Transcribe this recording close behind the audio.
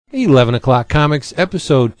11 O'Clock Comics,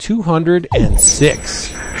 episode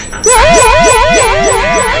 206.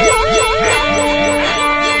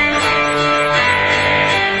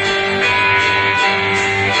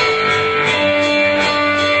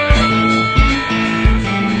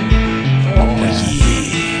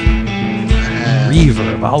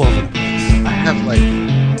 Reverb all over the place. I have like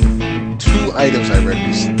 2 items I read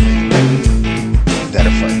recently that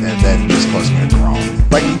are fun, that just caused me to groan.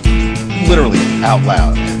 Like, literally out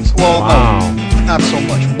loud. Well, Wow. no, not so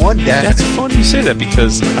much. One dad. That's funny you say that,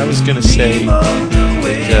 because I was going to say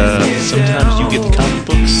that sometimes you get the comic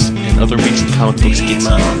books and other weeks the comic books get you.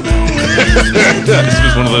 This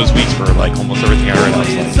was one of those weeks where like almost everything I read I was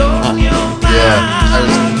like, huh. Yeah, I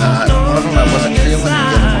was one of them I wasn't feeling,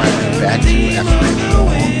 and the other one I went back to after a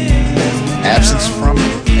long absence from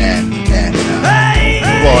it, and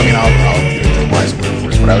well, I mean, I'll give it the wise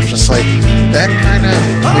words, but I was just like, that kind of,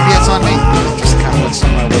 maybe it's on me, just kind of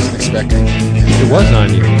something I wasn't expecting. It was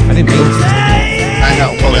on you. I didn't mean it. I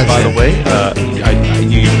know. Well, And by the way,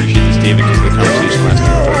 you appreciate this, David, because of the conversation last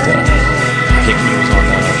week about Hickman was on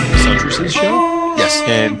Suntress's show. Yes.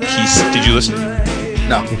 And did you listen?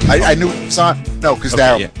 No, I knew it was on. No, because Okay,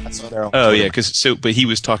 Daryl. yeah. I saw Daryl. Oh yeah, but he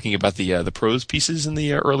was talking about the prose pieces in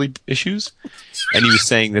the early issues, and he was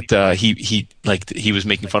saying that he was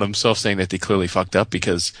making fun of himself, saying that they clearly fucked up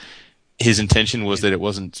because his intention was that it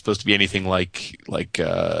wasn't supposed to be anything like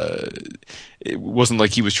it wasn't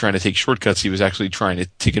like he was trying to take shortcuts. He was actually trying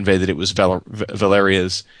to convey that it was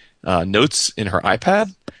Valeria's notes in her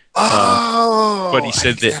iPad. But he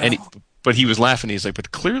said that, but he was laughing. He's like,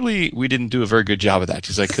 but clearly we didn't do a very good job of that.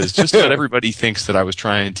 He's like, because just about everybody thinks that I was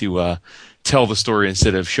trying to tell the story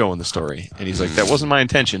instead of showing the story. And he's like, that wasn't my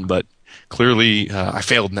intention, but clearly I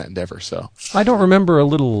failed in that endeavor. So I don't remember a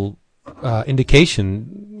little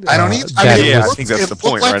indication. I don't either. that it yeah, was- I think that's the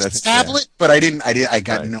point, like right? A I think, tablet, but I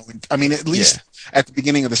got Right. no. I mean, at least at the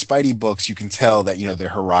beginning of the Spidey books, you can tell that they're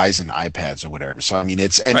Horizon iPads or whatever. So I mean,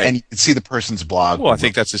 it's and you can see the person's blog. Well, I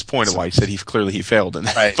think that's his point of why he said he failed in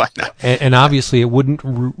that Right. by now. and obviously, it wouldn't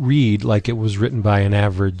read like it was written by an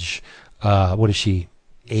average. What is she?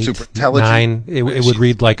 8, Super intelligent. 9. It would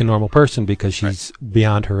read like a normal person because she's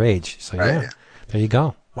beyond her age. So Right. yeah, there you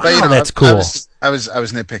go. Wow, But, that's I cool. was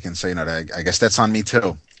nitpicking, so I guess that's on me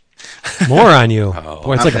too. More on you.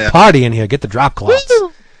 Boy, it's like yeah. a party in here. Get the drop cloths.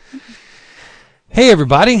 Hey,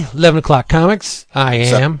 everybody. 11 O'Clock Comics. I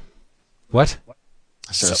am. What?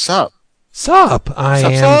 I said, "Sup?" Sup? I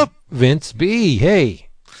am Sup? Vince B. Hey.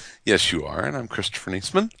 Yes, you are, and I'm Christopher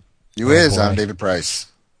Niesman. You Oh, is. boy. I'm David Price.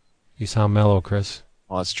 You sound mellow, Chris.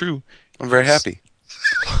 Well, that's true. I'm very happy.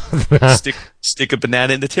 Stick a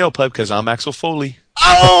banana in the tailpipe because I'm Axel Foley.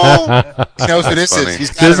 Oh, he knows who this funny. is. He's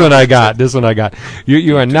got This it one on I got. This one I got.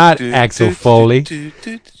 You are not Axel Foley.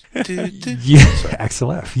 Yeah,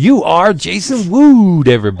 Axel F. You are Jason Wood,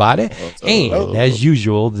 everybody. And as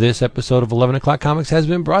usual, this episode of 11 O'Clock Comics has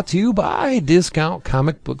been brought to you by Discount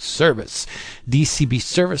Comic Book Service,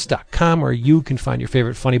 DCBService.com, where you can find your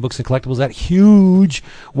favorite funny books and collectibles at huge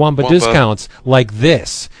Wampa discounts like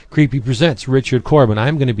this. Creepy presents Richard Corbin.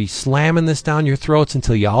 I'm going to be slamming this down your throats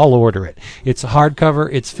until you all order it. It's a hardcover.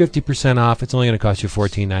 It's 50% off. It's only going to cost you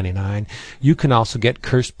 $14.99. You can also get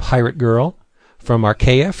Cursed Pirate Girl from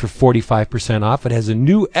Archaea for 45% off. It has a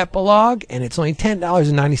new epilogue, and it's only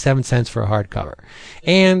 $10.97 for a hardcover.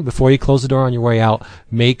 And before you close the door on your way out,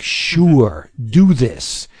 make sure, do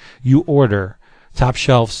this, you order Top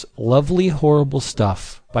Shelf's Lovely Horrible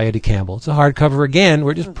Stuff by Eddie Campbell. It's a hardcover again.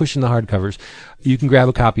 We're just pushing the hardcovers. You can grab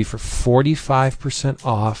a copy for 45%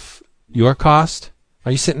 off your cost.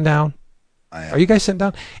 Are you sitting down? Are you guys sitting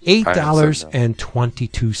down?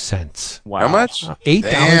 $8.22. Wow. How much?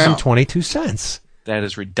 $8.22. That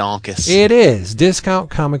is redonkulous. It is Discount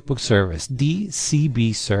Comic Book Service,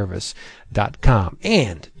 DCBService.com.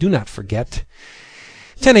 And do not forget,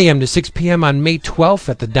 10 a.m. to 6 p.m. on May 12th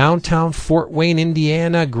at the downtown Fort Wayne,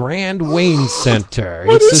 Indiana Grand Wayne Center.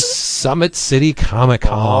 It's the Summit City Comic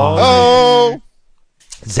Con. Oh,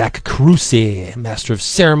 Zach Carusi, Master of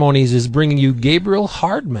Ceremonies, is bringing you Gabriel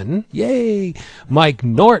Hardman. Yay! Mike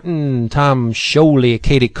Norton, Tom Sholey,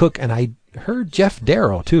 Katie Cook, and I heard Jeff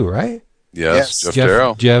Darrow too, right? Yes, Yes. Jeff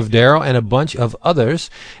Darrow. Jeff Darrow, and a bunch of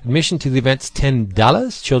others. Admission to the event's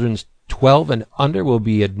 $10. Children's 12 and under will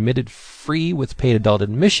be admitted free with paid adult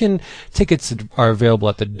admission. Tickets are available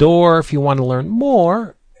at the door. If you want to learn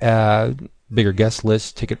more, bigger guest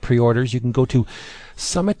list, ticket pre-orders, you can go to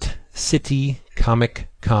Summit City Comic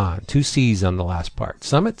Con. 2 C's on the last part.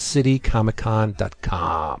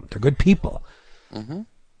 SummitCityComicCon.com. They're good people. Mm-hmm.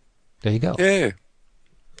 There you go. Yeah.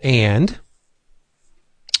 And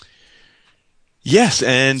Yes,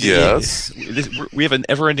 and Yes. we have an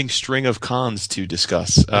ever-ending string of cons to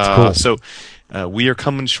discuss. That's cool. So we are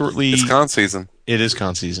coming shortly. It's con season. It is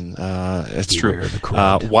con season. That's Beware true. the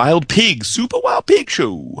crowd. Wild Pig, Super Wild Pig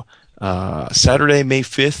Show. Saturday, May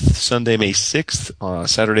 5th, Sunday, May 6th.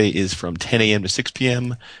 Saturday is from 10 a.m. to 6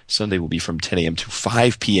 p.m. Sunday will be from 10 a.m. to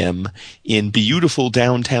 5 p.m. in beautiful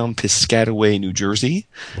downtown Piscataway, New Jersey,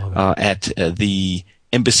 at the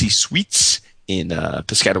Embassy Suites in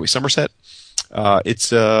Piscataway, Somerset.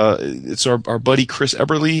 It's our buddy Chris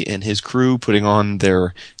Eberly and his crew putting on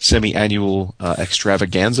their semi-annual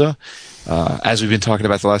extravaganza. As we've been talking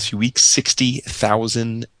about the last few weeks,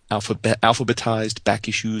 60,000 alphabetized back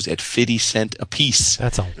issues at 50 cents a piece.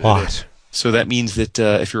 That's a lot. So that means that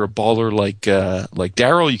if you're a baller like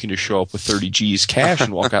Daryl, you can just show up with 30 G's cash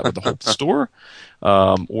and walk out with the whole store.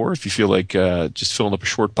 Or if you feel like just filling up a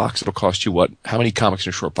short box, it'll cost you what? How many comics in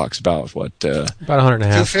a short box? About what? About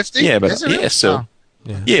 150. $250? Yeah, but Is it really? yeah. So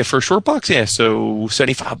Oh. yeah, for a short box, yeah. So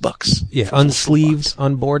 $75. Yeah, unsleeved,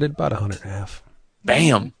 unboarded, about 150.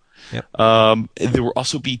 Bam. Yep. There will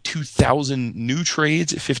also be 2,000 new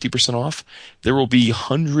trades at 50% off. There will be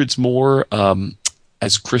hundreds more,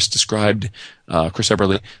 as Chris described, Chris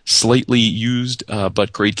Eberly, slightly used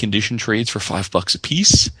but great condition trades for $5 a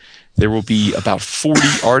piece. There will be about 40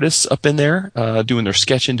 artists up in there doing their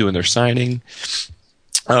sketching, doing their signing.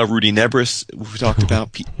 Rudy Nebris, we talked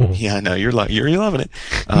about. Yeah, I know you're loving it.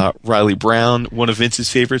 Riley Brown, one of Vince's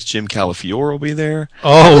favorites, Jim Calafiore will be there.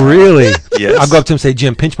 Oh, really? Yes. I'll go up to him and say,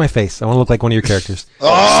 Jim, pinch my face. I want to look like one of your characters.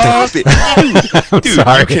 Oh, stop it. Dude,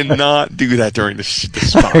 sorry. you cannot do that during the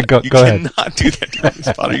spot. Go you ahead. cannot do that during the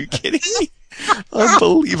spot. Are you kidding me?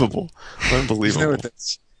 Unbelievable.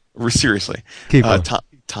 Seriously. Keep going.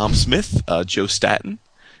 Tom Smith, Joe Staton,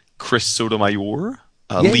 Chris Sotomayor,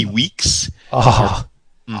 Yay. Lee Weeks, Oh,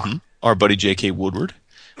 our buddy J.K. Woodward.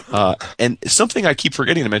 And something I keep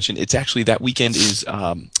forgetting to mention, it's actually that weekend is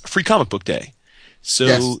Free Comic Book Day. So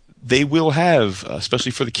Yes. they will have,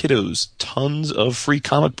 especially for the kiddos, tons of free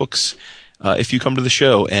comic books if you come to the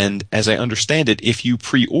show. And as I understand it, if you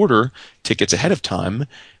pre-order tickets ahead of time,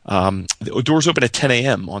 the doors open at 10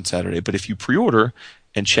 a.m. on Saturday. But if you pre-order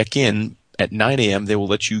and check in at 9 a.m., they will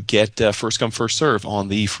let you get first come, first serve on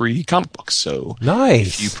the free comic books. So nice.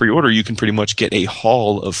 if you pre-order, you can pretty much get a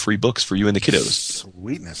haul of free books for you and the kiddos.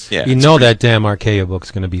 Sweetness. Yeah, You it's know pretty- that damn Archaea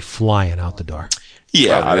book's going to be flying out the door.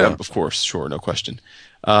 Yeah, Oh, yeah. of course, sure, no question.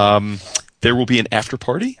 There will be an after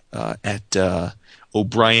party at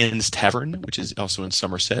O'Brien's Tavern, which is also in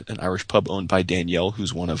Somerset, an Irish pub owned by Danielle,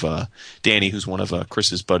 who's one of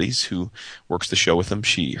Chris's buddies who works the show with him.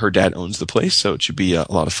 Her dad owns the place, so it should be a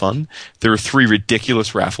lot of fun. There are 3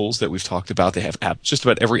 ridiculous raffles that we've talked about. They have just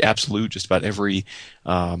about every Absolute, just about every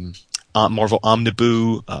Marvel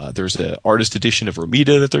Omniboo. There's an artist edition of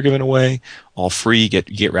Romita that they're giving away, all free. You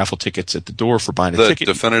get raffle tickets at the door for buying a The ticket.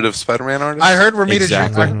 definitive Spider-Man artist? I heard Romita,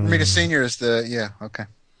 Exactly. Romita Senior is okay.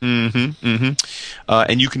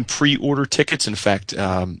 And you can pre-order tickets. In fact,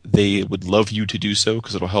 they would love you to do so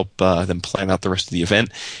because it'll help them plan out the rest of the event.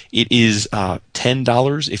 It is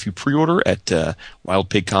 $10 if you pre-order at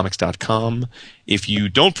wildpigcomics.com. If you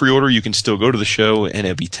don't pre-order, you can still go to the show, and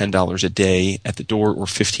it'll be $10 a day at the door or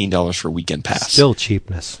 $15 for a weekend pass. Still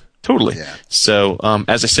cheapness. Totally. Yeah. So,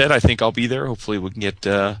 as I said, I think I'll be there. Hopefully we can get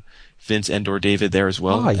Vince and/or David there as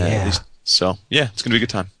well. Oh, yeah. At least. So, yeah, it's going to be a good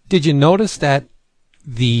time. Did you notice that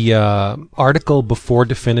the article before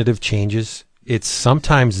definitive changes, it's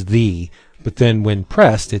sometimes the, but then when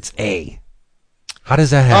pressed, it's a. How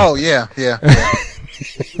does that happen? Oh yeah.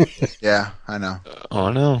 Yeah, I know.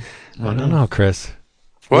 Oh, no. I don't know, Chris.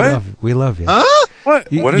 What? We love you. Huh?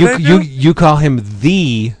 What? You, What did you, I do? you call him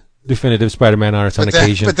the definitive Spider-Man artist on But then-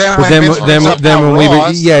 occasion. but then when Vince brings up when we were,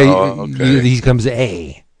 Ross- Oh, okay. he comes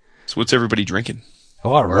A. So what's everybody drinking?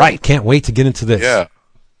 All right, can't wait to get into this. Yeah.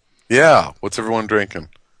 Yeah. What's everyone drinking?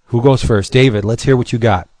 Who goes first? David, let's hear what you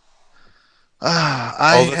got.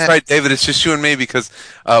 That's right, David. It's just you and me because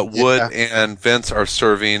Wood and Vince are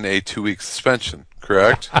serving a 2-week suspension,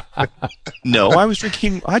 correct? No, I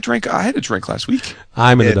had a drink last week.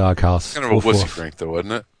 I'm in the doghouse. Kind of a Woof, wussy woof. drink, though,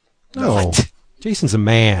 wasn't it? No, Jason's a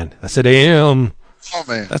man. I said I am. Oh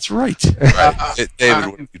man. That's right. David,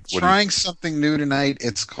 I'm trying something new tonight.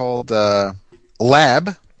 It's called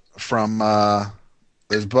Lab from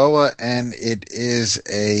Lisboa, and it is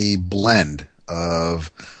a blend of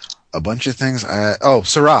a bunch of things.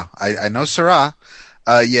 Syrah. I know Syrah.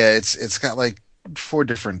 Yeah, it's got like 4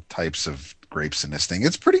 different types of grapes in this thing.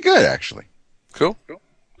 It's pretty good, actually. Cool.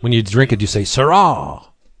 When you drink it, you say "Syrah."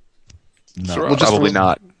 No, Syrah. well, just Probably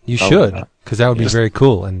not. You Probably should, not. because that would be very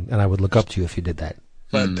cool, and I would look up to you if you did that.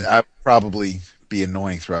 But I probably be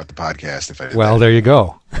annoying throughout the podcast if I did Well, that. there you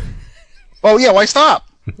go. Oh, yeah, why stop?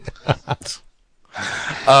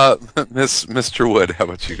 Mr. Wood, how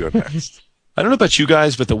about you go next? I don't know about you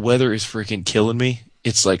guys, but the weather is freaking killing me.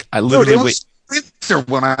 It's like I Dude, literally it wait. was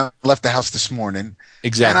winter when I left the house this morning,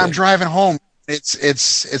 Exactly. and I'm driving home.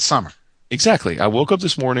 It's summer. Exactly. I woke up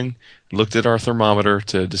this morning, looked at our thermometer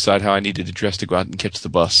to decide how I needed to dress to go out and catch the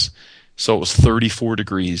bus. So it was 34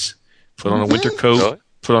 degrees. Put on a winter coat, Really?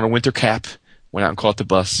 put on a winter cap, went out and caught the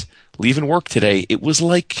bus. Leaving work today, it was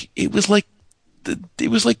like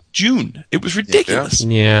June. It was ridiculous.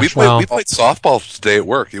 Yeah. We played Well, softball today at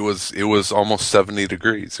work. It was almost 70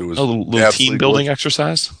 degrees. It was A little team absolutely building gorgeous.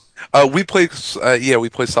 exercise. We play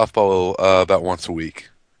softball about once a week.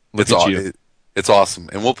 Look at you. It's awesome,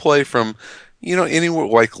 and we'll play from anywhere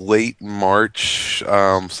like late March,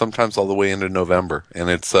 sometimes all the way into November, and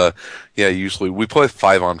it's usually we play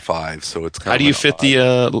 5-on-5, so it's kind How of do you fit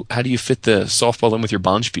the softball in with your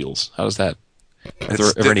bonspiels? How does that? Are there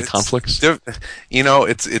ever any conflicts?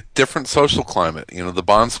 It's different social climate. The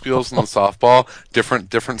bonspiels and the softball,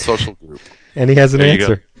 different social group. and he has an There you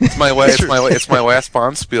answer. It's my last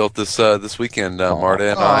bonspiel this weekend.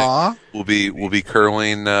 Marta and I will be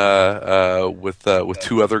curling with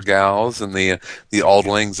two other gals in the Auld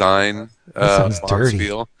Lang Syne sounds dirty.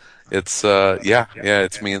 bonspiel. It's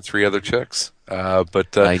it's me and three other chicks.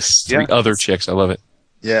 Nice. Three other chicks. I love it.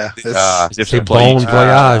 Yeah. As if Say they're playing. bon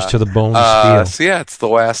voyage to the bone spiel. So yeah, it's the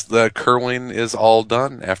last. The curling is all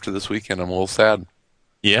done after this weekend. I'm a little sad.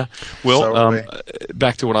 Yeah. Well, So are we.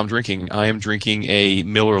 back to what I'm drinking. I am drinking a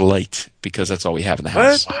Miller Lite because that's all we have in the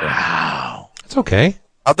house. So- Wow. It's okay.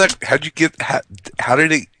 How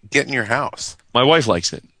did it get in your house? My wife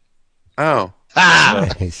likes it. Oh,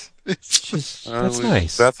 Nice. That's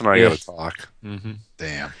nice. Beth and I Yeah. gotta talk. Mm-hmm.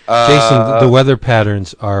 Damn. Jason, the weather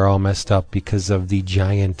patterns are all messed up because of the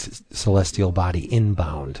giant celestial body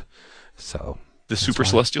inbound. So, The Super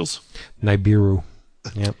Celestials. Nibiru.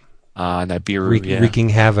 Yep. Nibiru. Yeah. Wreaking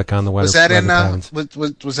havoc on the weather, Was that in weather patterns.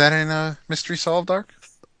 was that in Mystery Solved, Dark?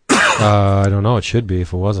 I don't know. It should be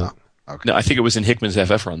if it wasn't. No, I think it was in Hickman's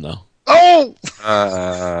FF run though. Oh,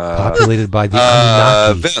 Populated by the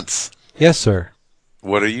Anunnaki. Vince, Yes, sir.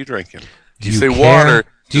 what are you drinking? Do you you say care? water?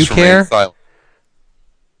 Do you just remain care? silent.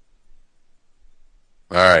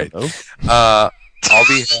 All right. Oh. I'll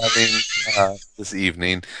be having this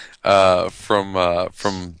evening from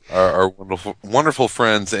our wonderful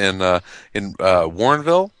friends in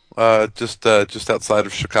Warrenville, just outside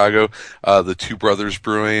of Chicago. The Two Brothers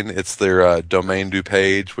Brewing. It's their Domaine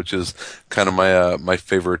DuPage, which is kind of my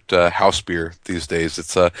favorite house beer these days.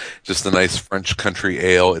 It's just a nice French country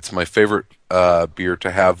ale. It's my favorite beer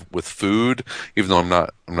to have with food, even though I'm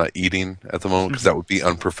not eating at the moment because that would be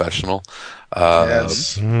unprofessional.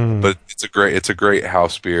 yes. But it's a great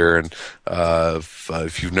house beer, and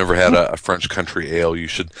if you've never had a French country ale, you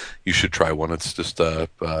should try one. It's just a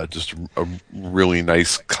really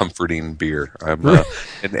nice, comforting beer.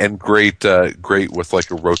 And great with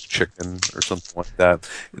like a roast chicken or something like that.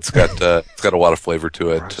 It's got a lot of flavor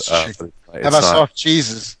to it. But How about soft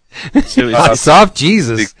cheeses? So Soft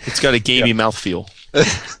Jesus. it's got a gamey mouthfeel.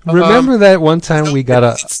 Remember that one time we got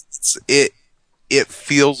a. It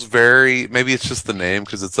feels very, maybe it's just the name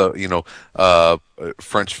because it's a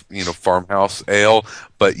French farmhouse ale,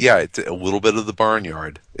 but yeah, it's a little bit of the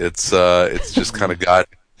barnyard. It's just kind of got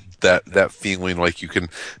that feeling like you can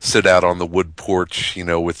sit out on the wood porch,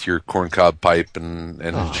 with your corncob pipe and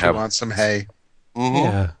Chew on some hay.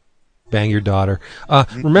 Yeah. Bang your daughter.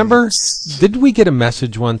 Remember, did we get a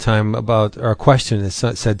message one time about, or a question that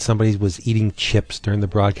said somebody was eating chips during the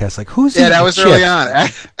broadcast? Like, who's eating that was chips? early on.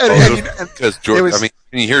 because George, it was-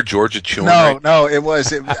 can you hear Georgia chewing? No, right? no, it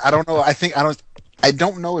was. I don't know. I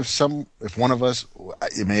don't know if one of us.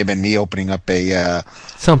 It may have been me opening up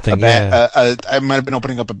Something, yeah. I might have been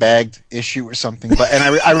opening up a bagged issue or something. But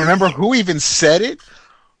I remember who even said it.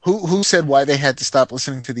 Who said why they had to stop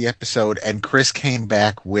listening to the episode? And Chris came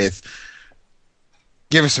back with,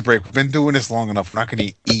 "Give us a break. We've been doing this long enough. We're not going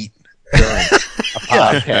to eat during a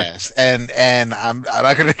podcast." And I'm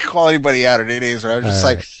not going to call anybody out or anything. So I was just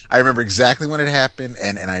All like, I remember exactly when it happened,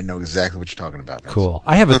 and I know exactly what you're talking about. Cool.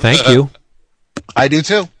 I have a thank you. I do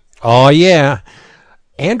too. Oh, yeah.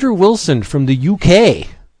 Andrew Wilson from the UK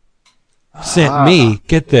sent me,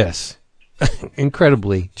 get this,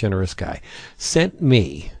 incredibly generous guy, sent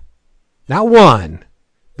me not one,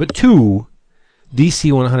 but two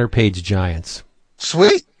DC 100-page giants.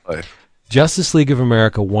 Sweet. Justice League of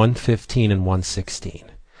America 115 and 116.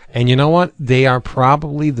 And you know what? They are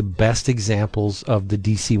probably the best examples of the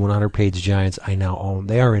DC 100-page giants I now own.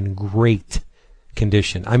 They are in great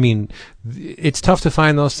condition. I mean, it's tough to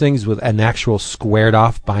find those things with an actual squared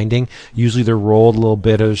off binding. Usually they're rolled a little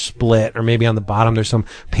bit or split, or maybe on the bottom there's some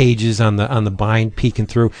pages on the bind peeking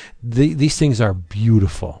through. These things are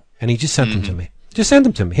beautiful, and he just sent them to me. Just send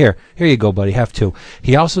them to me. Here you go, buddy. Have 2.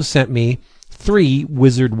 He also sent me 3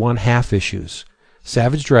 Wizard 1/2 issues.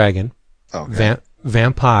 Savage Dragon,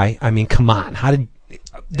 Vampire. I mean, come on.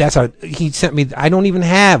 He sent me. I don't even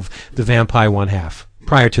have the Vampire 1/2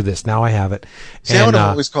 prior to this. Now I have it. See, I would have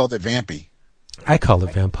always called it Vampy. I call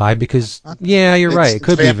it Vampire because, you're right. It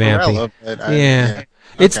could be Vampy. Okay.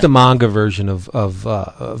 It's the manga version of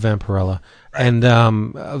Vampirella. Right. And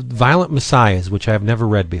Violent Messiahs, which I've never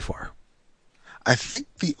read before. I think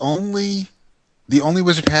the only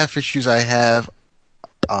Wizard half issues I have,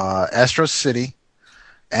 Astro City,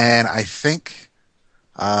 and I think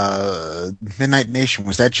Midnight Nation.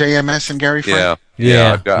 Was that JMS and Gary Frank?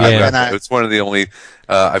 Yeah. I've got it's one of the only.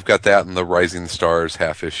 I've got that and the Rising Stars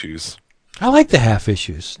half issues. I like the half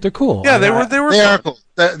issues. They're cool. Yeah, they are cool.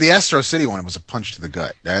 The Astro City one was a punch to the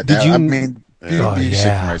gut. Write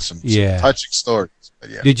some touching stories.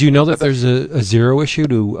 Yeah. Did you know that there's a 0 issue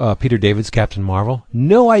to Peter David's Captain Marvel?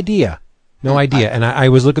 No idea. And I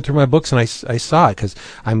was looking through my books and I saw it because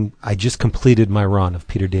I just completed my run of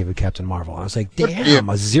Peter David Captain Marvel. I was like, damn,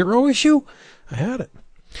 a 0 issue? I had it.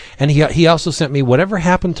 And he also sent me Whatever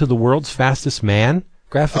Happened to the World's Fastest Man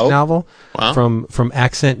graphic novel from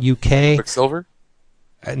Accent UK. Quicksilver?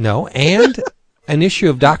 No, and an issue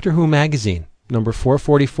of Doctor Who magazine. Number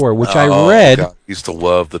 444, which I read. God. I used to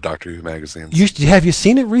love the Doctor Who magazines. Have you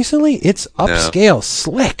seen it recently? It's upscale,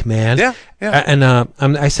 slick, man. Yeah.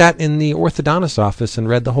 And I sat in the orthodontist office and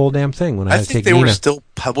read the whole damn thing when I had to take they were still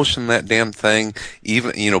publishing that damn thing,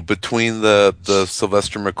 even between the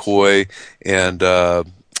Sylvester McCoy and the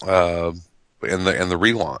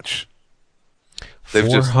relaunch.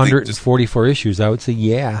 444 issues. I would say,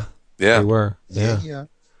 they were. Yeah.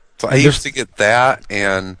 So I used to get that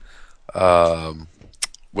and.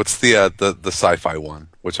 What's the sci-fi one,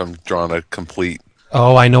 which I'm drawing a complete.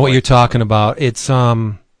 Oh, I know what you're talking about. It's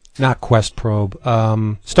not Quest Probe,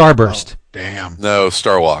 Starburst. Oh, damn. No,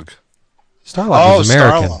 Starlog. Starlog is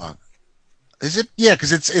American. Starlog. Is it? Yeah,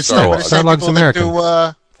 because it's Starlog. Starlog's American.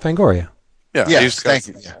 Fangoria. Yeah. Thank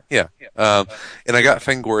you. Yeah. And I got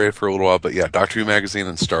Fangoria for a little while, but Doctor Who magazine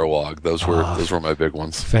and Starlog. Those were my big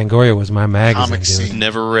ones. Fangoria was my magazine. Dude.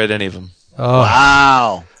 Never read any of them. Oh,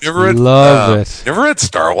 wow! You ever read, it. You ever read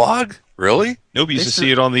Starlog? Really? Nobody used to see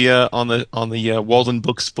it on the Walden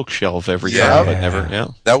Books bookshelf every year, but never. Yeah,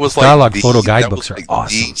 that was like Starlog photo guidebooks are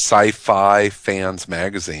awesome. The sci-fi fans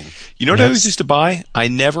magazine. You know what I always used to buy?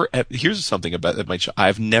 Here's something about that.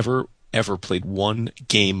 I've never ever played one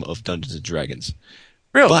game of Dungeons and Dragons.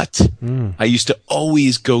 Really? But I used to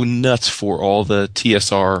always go nuts for all the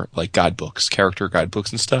TSR guidebooks, character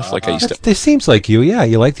guidebooks and stuff. I used to. This seems like you. Yeah,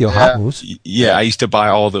 you like the Ohamus. Yeah, I used to buy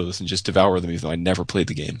all those and just devour them, even though I never played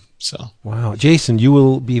the game. So. Wow, Jason, you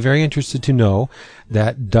will be very interested to know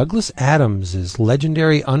that Douglas Adams'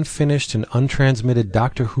 legendary unfinished and untransmitted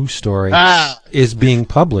Doctor Who story is being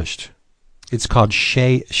published. It's called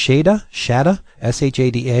Shada, Shada.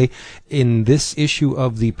 In this issue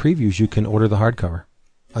of the previews, you can order the hardcover.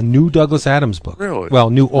 A new Douglas Adams book. Really? Well,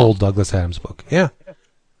 new old Douglas Adams book. Yeah.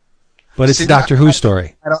 But it's a Doctor Who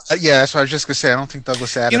story. That's what I was just going to say. I don't think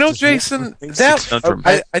Douglas Adams... Jason,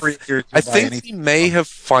 I think he may have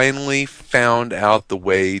finally found out the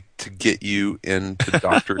way to get you into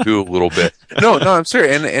Doctor Who a little bit. No, I'm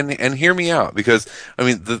serious. And hear me out, because,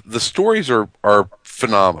 the stories are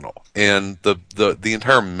phenomenal. And the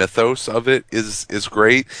entire mythos of it is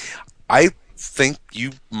great. I think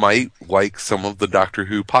you might like some of the Doctor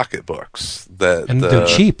Who pocketbooks and they're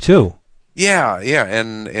cheap too. Yeah,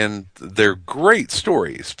 and they're great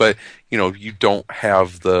stories, but you don't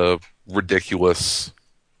have the ridiculous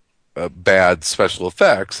bad special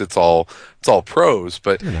effects. It's all prose,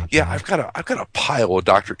 but I've got a pile of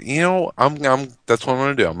Doctor. That's what I'm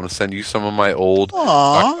going to do. I'm going to send you some of my old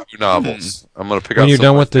Doctor Who novels. I'm going to pick up. When you're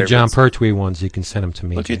done with the John Pertwee ones, you can send them to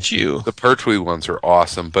me. Look at you. The Pertwee ones are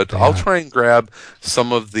awesome, but I'll try and grab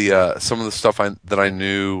some of the stuff that I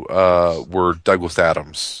knew were Douglas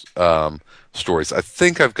Adams stories. I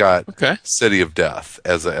think I've got City of Death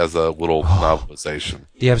as a little novelization.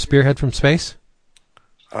 Do you have Spearhead from Space?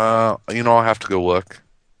 I'll have to go look.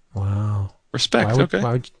 Wow. Respect.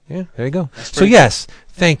 Yeah, there you go. So yes,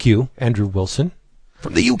 thank you, Andrew Wilson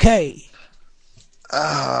from the UK.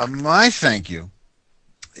 My thank you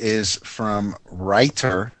is from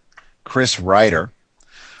writer Chris Ryder,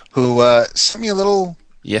 who sent me a little.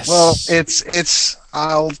 Yes. Well, it's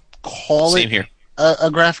I'll call Same it here.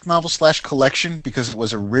 a graphic novel / collection because it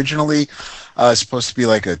was originally supposed to be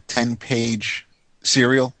like a 10-page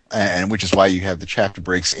serial, and which is why you have the chapter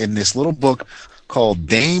breaks in this little book called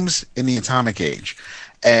Dames in the Atomic Age.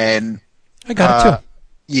 And I got it too.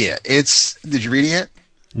 Yeah, did you read it yet?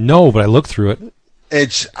 No, but I looked through it.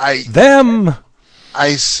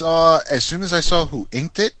 I saw, as soon as I saw who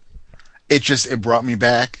inked it, it brought me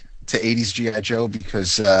back to 80s G.I. Joe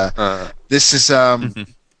because this is,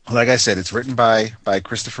 like I said, it's written by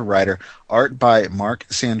Christopher Ryder, art by Mark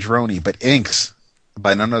Sandroni, but inks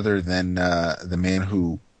by none other than the man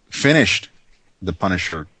who finished the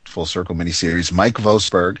Punisher Full Circle miniseries, Mike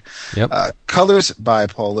Vosberg. Yep. Colors by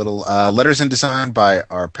Paul Little. Letters and design by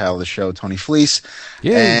our pal of the show, Tony Fleece.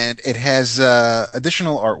 Yay. And it has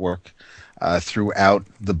additional artwork throughout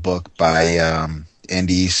the book by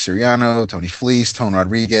Andy Siriano, Tony Fleece, Tone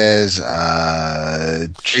Rodriguez,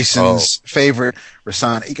 Jason's favorite,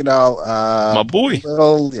 Rasan Ikedahl, my boy,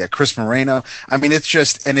 Little, Chris Moreno. I mean, it's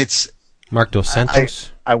just, and it's Mark Dos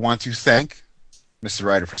Santos. I want to thank Mr.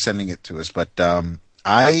 Ryder for sending it to us, but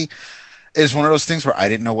it's one of those things where I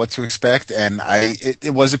didn't know what to expect, and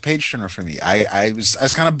it was a page turner for me. I was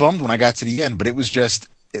kind of bummed when I got to the end, but it was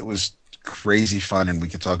crazy fun, and we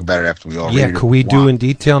could talk about it after we all read it. Could we do in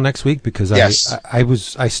detail next week? Because yes.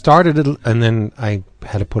 I started it and then I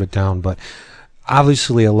had to put it down, but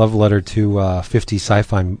obviously a love letter to 50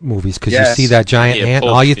 sci-fi movies because you see that giant ant,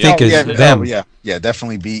 and all you think is them. Yeah,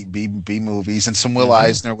 definitely B movies, and some Will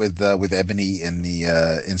Eisner with Ebony in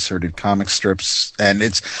the inserted comic strips.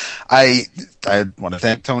 And I want to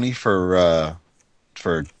thank Tony for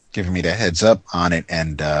giving me the heads up on it,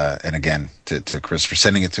 and again to Chris for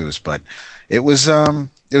sending it to us. But it was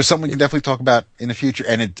something we can definitely talk about in the future.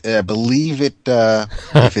 And I believe it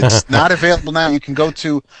if it's not available now, you can go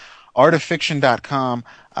to artoffiction.com,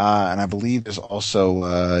 and I believe there's also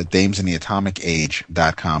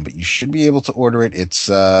damesintheatomicage.com, but you should be able to order it. It's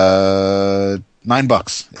 $9,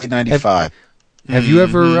 $8.95. Have you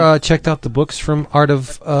ever checked out the books from Art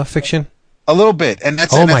of Fiction? A little bit, and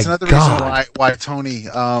that's another God. reason why Tony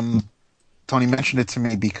mentioned it to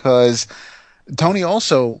me, because Tony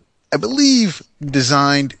also, I believe,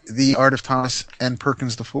 designed the Art of Thomas and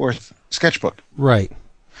Perkins IV sketchbook. Right.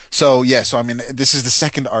 So I mean, this is the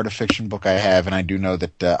second Art of Fiction book I have, and I do know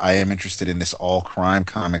that I am interested in this All Crime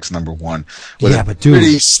Comics #1 with a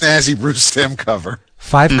pretty snazzy Bruce Timm cover.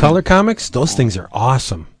 5 color comics? Those things are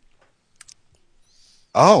awesome.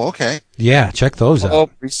 Oh, okay. Yeah, check those out. Oh,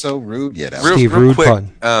 he's so rude. Yeah, Steve real Rude quick,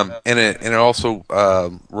 fun. and it also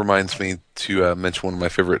reminds me to mention one of my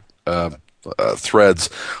favorite threads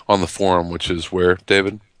on the forum, which is where,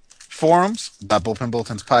 David?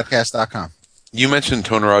 Forums.bullpenbulletinspodcast.com. You mentioned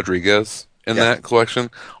Tony Rodriguez in that collection.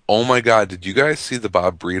 Oh my God, did you guys see the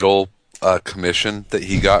Bob Breedle commission that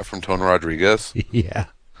he got from Tony Rodriguez? Yeah.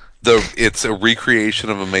 It's a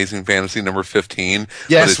recreation of Amazing Fantasy number 15.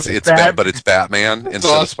 Yes, but it's Batman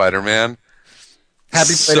instead of Spider-Man.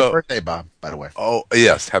 Happy belated birthday, Bob, by the way. Oh,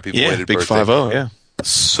 yes, happy belated big birthday. 5-0, yeah.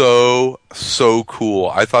 So cool.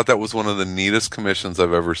 I thought that was one of the neatest commissions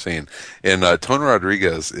I've ever seen. And Tony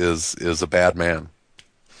Rodriguez is a bad man.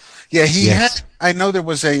 Yeah, he had. I know there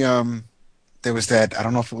was that. I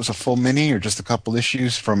don't know if it was a full mini or just a couple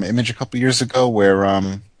issues from Image a couple years ago. Where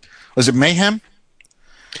was it Mayhem?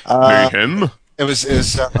 Mayhem. It was.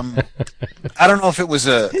 I don't know if it was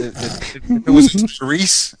a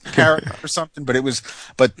Reese character or something, but it was.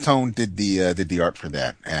 But Tone did the art for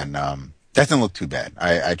that, and that didn't look too bad.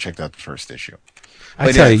 I checked out the first issue.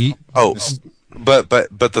 I tell you. But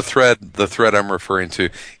the thread I'm referring to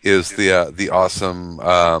is the awesome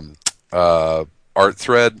art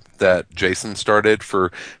thread that Jason started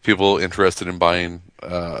for people interested in buying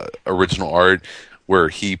original art, where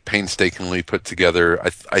he painstakingly put together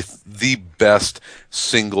the best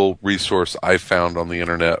single resource I found on the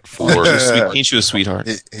internet for Ain't you a sweetheart?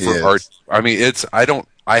 for art. I mean,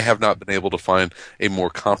 I have not been able to find a more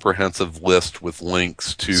comprehensive list with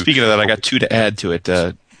links to. Speaking of that, I got 2 to add to it.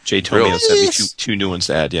 Jay Tomeo sent me two new ones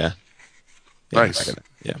to add. Yeah. Nice.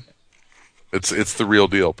 Yeah. It's the real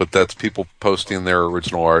deal, but that's people posting their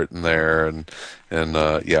original art in there, and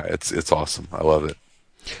it's awesome. I love it.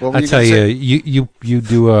 I tell you, you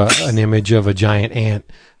do an image of a giant ant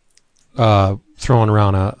throwing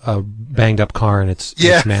around a banged up car and its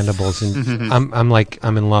mandibles, and I'm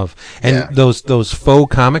in love. And those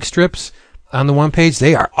faux comic strips on the one page,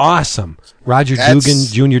 they are awesome. Roger Dugan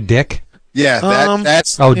Jr. Dick. Yeah,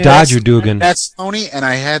 that's Dodger Dugan. That's Tony, and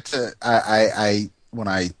I had to. I when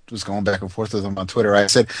I was going back and forth with him on Twitter, I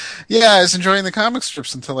said, "Yeah, I was enjoying the comic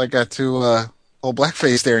strips until I got to old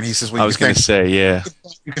Blackface there," and he says, "Well, I was going to say, yeah,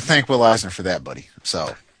 you can thank Will Eisner for that, buddy."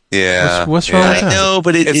 So Yeah. What's wrong with I that? know,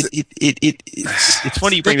 but it's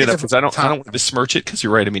funny you bring that up because I don't want to besmirch it because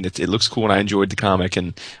you're right. I mean, it looks cool and I enjoyed the comic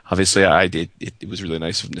and obviously I did. It was really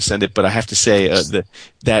nice of him to send it, but I have to say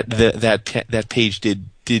that page did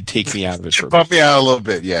take me out of it. For Bump me out a little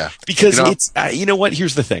bit, yeah. Because it's you know what?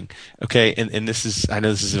 Here's the thing, okay? And this is I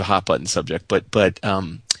know this is a hot button subject, but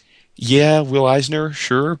yeah, Will Eisner,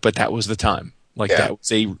 sure, but that was the time. Like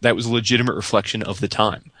that was a legitimate reflection of the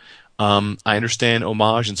time. I understand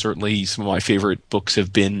homage, and certainly some of my favorite books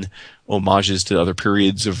have been homages to other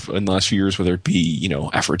periods in the last few years, whether it be,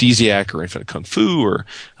 Aphrodisiac or Infinite Kung Fu or,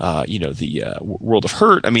 the World of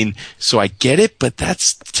Hurt. I mean, so I get it, but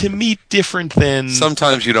that's, to me, different than...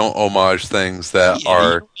 Sometimes you don't homage things that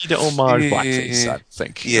are... You need to homage blackface, I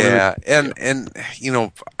think. Yeah, and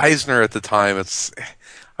Eisner at the time, it's...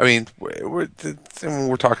 I mean, we're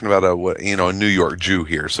talking about a New York Jew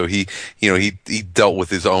here, so he dealt with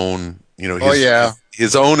his own,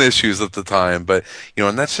 his own issues at the time, but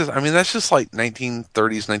and that's just like 1930s,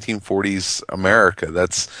 1940s America.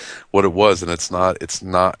 That's what it was, and it's not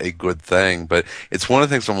a good thing. But it's one of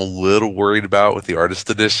the things I'm a little worried about with the artist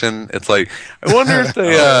edition. It's like I wonder if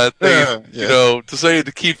they decided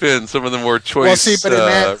to keep in some of the more choice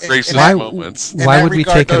racist moments. Why would we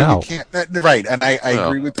take it out? Right, and I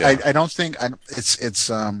agree with. Yeah. I don't think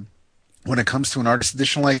it's when it comes to an artist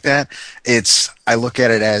edition like that, I look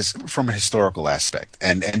at it as from a historical aspect,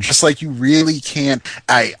 and just like you really can't.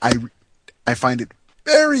 I find it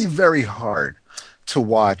very, very hard to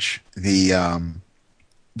watch the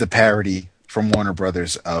parody from Warner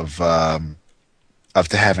Brothers of To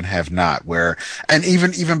Have and Have Not, where and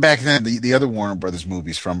even back then the other Warner Brothers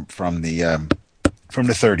movies from the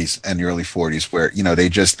 30s and the early 40s, where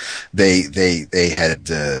they had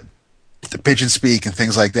the pigeon speak and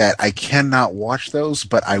things like that. I cannot watch those,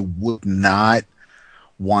 but I would not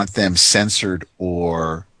want them censored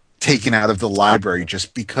or taken out of the library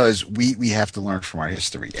just because we have to learn from our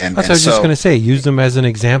history. And that's what I was just going to say. Use them as an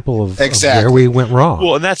example of where we went wrong.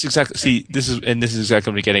 Well, and that's exactly. This is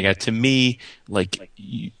exactly what I'm getting at. To me,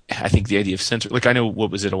 I think the idea of censor. Like I know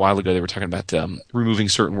what was it a while ago? They were talking about removing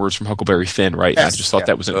certain words from Huckleberry Finn, right? Yes, I just thought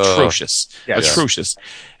that was atrocious.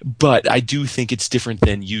 But I do think it's different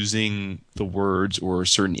than using the words or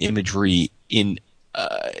certain imagery in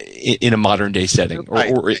a modern day setting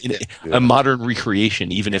or in a modern recreation,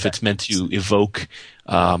 even if it's meant to evoke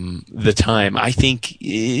the time. I think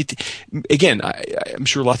I'm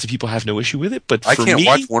sure lots of people have no issue with it, but I can't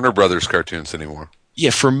watch Warner Brothers cartoons anymore.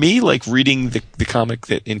 Yeah, for me, like reading the comic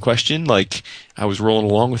that in question, like I was rolling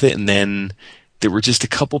along with it, and then there were just a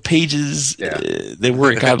couple pages. They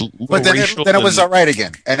were but then it was all right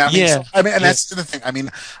again. And that's the thing. I mean,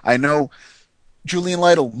 I know Julian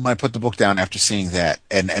Lytle might put the book down after seeing that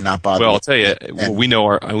and not bother. Well, I'll tell you, we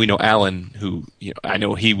know Alan, who I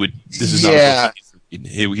know he would. This is not.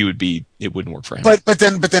 He would be. It wouldn't work for him. But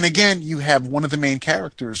then again, you have one of the main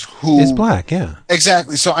characters who is black. Yeah,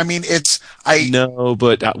 exactly. So I mean, no,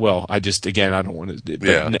 but I don't want to.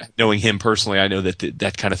 But knowing him personally, I know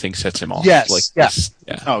that kind of thing sets him off. Yes,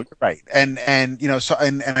 No, you're right. And so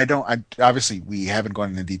I obviously we haven't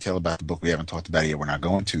gone into detail about the book. We haven't talked about it yet. We're not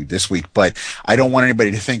going to this week. But I don't want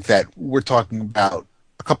anybody to think that we're talking about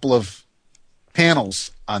a couple of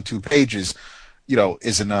panels on 2 pages,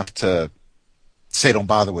 is enough to say don't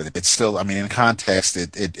bother with it. It's still, I mean, in context,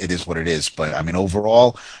 it is what it is. But I mean,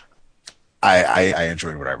 overall, I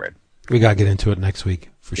enjoyed what I read. We gotta get into it next week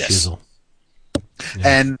for shizzle. Yeah.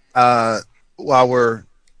 And while we're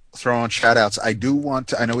throwing shout outs, I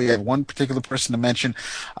know we have one particular person to mention,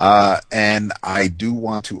 and I do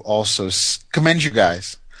want to also commend you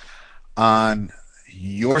guys on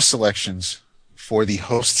your selections for the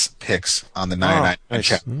hosts picks on the 99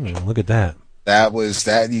 chat. Look at that. That was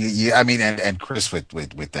that. I mean, and Chris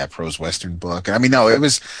with that prose western book. I mean, no, it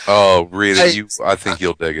was. Oh, read it. I think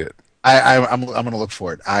you'll dig it. I'm going to look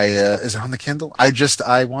for it. Is it on the Kindle? I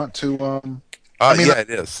want to. It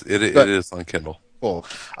is. It is on Kindle. Cool.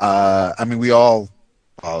 I mean, we all.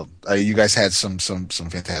 You guys had some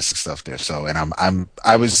fantastic stuff there. So, and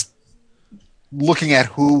I was looking at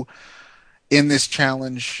who in this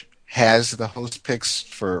challenge has the host picks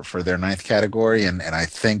for their 9th category, and I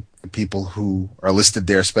think the people who are listed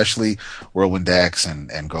there, especially Whirlwind Dax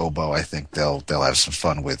and Gobo, I think they'll have some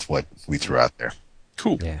fun with what we threw out there.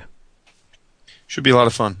 Cool. Yeah. Should be a lot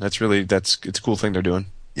of fun. It's a cool thing they're doing.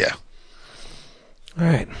 Yeah. All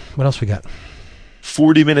right. What else we got?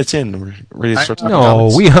 40 minutes in. We're ready to start talking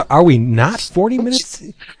about comics. Are we not 40 minutes?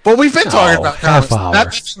 Well, we've been talking about half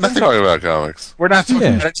comics. hour. Talking about comics. We're not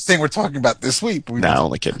talking about anything we're talking about this week.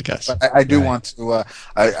 Only kidding, guys. But I do want to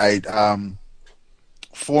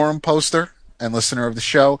forum poster and listener of the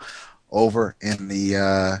show over in the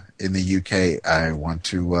UK, I want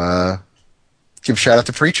to give a shout out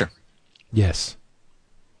to Preacher. Yes.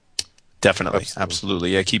 Definitely.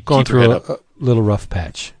 Absolutely. Yeah, keep going your head through up. a little rough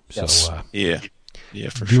patch. Yes. So Yeah,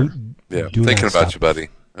 for sure. Yeah, do thinking not about stop. you, buddy.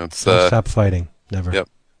 It's Don't stop fighting. Never. Yep.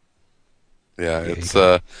 Yeah, it's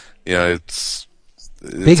it's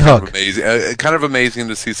Big kind hug. of amazing. Kind of amazing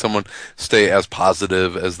to see someone stay as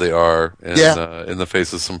positive as they are in the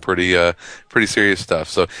face of some pretty serious stuff.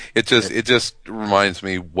 So it just reminds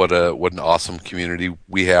me what an awesome community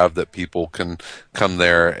we have, that people can come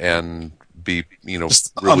there and be,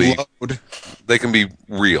 Just really unload. they can be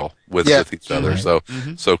real with each other. Right.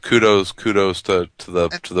 So kudos to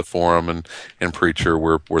the forum and Preacher.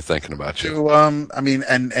 We're thinking about you.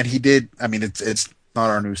 And he did. I mean, it's not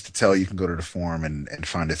our news to tell. You can go to the forum and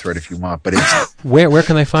find a thread if you want. But it's Where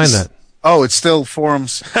can they find that? it's still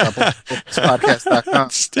forums. Podcast.com.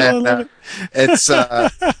 Still, I love it. It's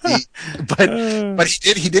but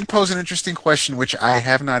he did pose an interesting question, which I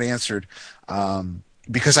have not answered,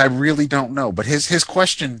 because I really don't know. But his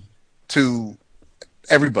question to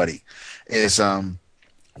everybody is,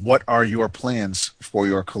 what are your plans for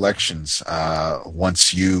your collections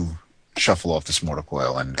once you shuffle off this mortal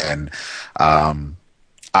coil? And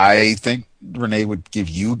I think Renee would give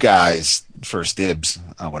you guys first dibs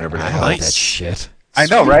on whatever the I hell. like that shit. I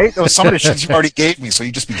know, right? Some of the shit you already gave me, so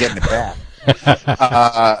you just be getting it back.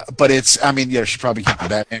 But she probably keep the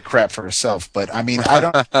Batman crap for herself. But I mean, I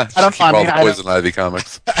don't Keep know. all the Poison Ivy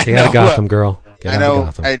comics. Get out of Gotham, girl. Get I out of know.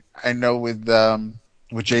 Gotham. I know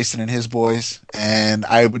with Jason and his boys, and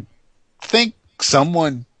I would think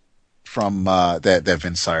someone from that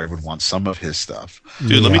Vince Sire would want some of his stuff.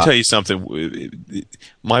 Dude, let me tell you something.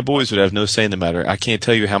 My boys would have no say in the matter. I can't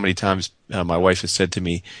tell you how many times my wife has said to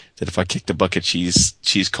me that if I kick the bucket, she's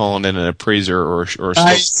calling in an appraiser or a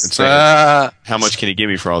and saying, how much can you give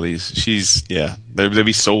me for all these? They'll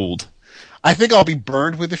be sold. I think I'll be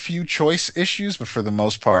burned with a few choice issues, but for the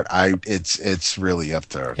most part, it's really up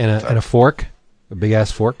to her. And a fork, a big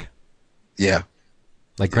ass fork, Yeah.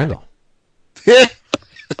 like Grendel.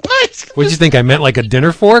 What? What'd you think? I meant like a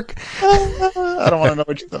dinner fork? I don't want to know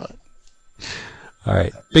what you thought. All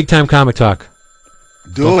right, big time comic talk.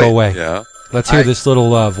 Don't go away. Yeah. Let's hear this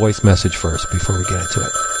little voice message first before we get into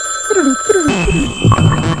it.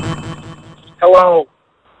 Hello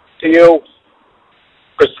to you,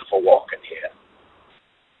 Christopher Walken here.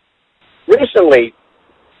 Recently,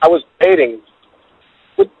 I was dating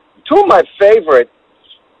with two of my favorite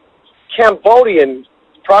Cambodian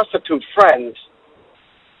prostitute friends,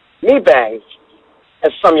 Me-Bang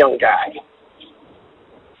and some young guy.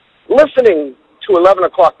 Listening to 11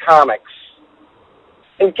 O'Clock Comics,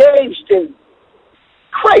 engaged in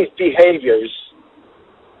crazy behaviors,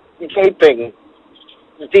 gaping,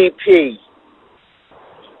 DP,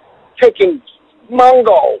 taking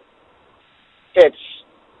Mongo hits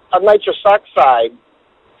of nitrous oxide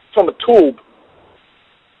from a tube.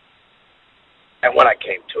 And when I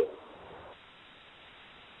came to,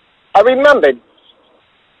 I remembered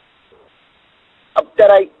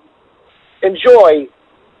that I enjoy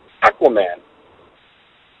Aquaman.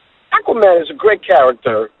 Aquaman is a great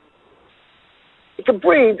character. He can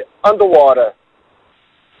breathe underwater.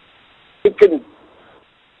 He can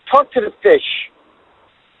talk to the fish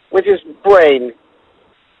with his brain.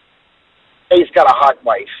 He's got a hot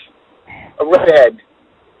wife, a redhead,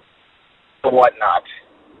 and whatnot.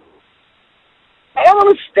 I don't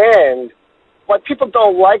understand why people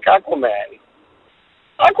don't like Aquaman.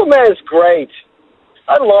 Aquaman is great.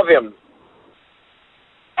 I love him.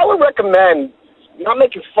 I would recommend not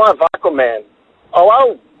making fun of Aquaman. Oh,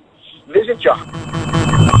 I'll visit you.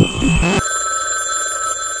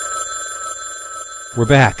 We're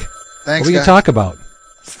back. Thanks, What are we going guys. to talk about?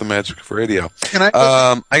 It's the magic of radio. Can I?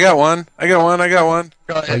 I got one. Go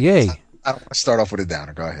Oh, ahead. yay. I don't want to start off with a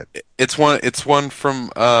downer. Go ahead. It's one from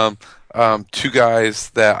two guys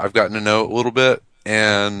that I've gotten to know a little bit,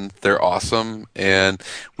 and they're awesome. And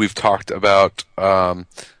we've talked about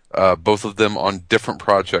both of them on different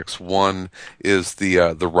projects. One is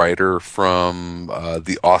the writer from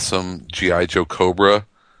the awesome G.I. Joe Cobra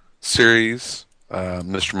series,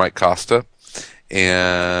 Mr. Mike Costa.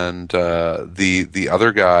 And the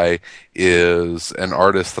other guy is an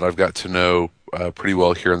artist that I've got to know pretty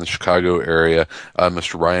well here in the Chicago area,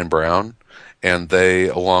 Mr. Ryan Brown. And they,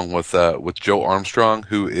 along with Joe Armstrong,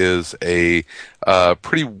 who is a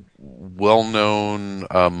pretty well-known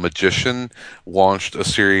magician, launched a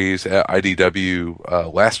series at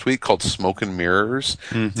IDW last week called Smoke and Mirrors.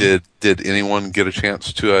 Mm-hmm. Did anyone get a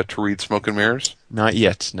chance to read Smoke and Mirrors? Not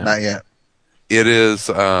yet. No. Not yet. It is,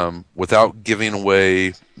 without giving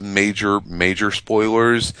away major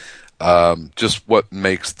spoilers, just what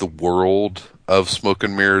makes the world of Smoke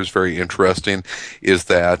and Mirrors very interesting is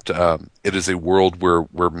that it is a world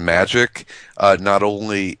where magic not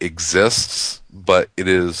only exists, but it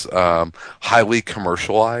is highly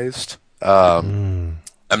commercialized.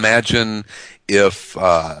 Imagine if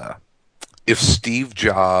Steve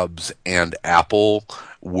Jobs and Apple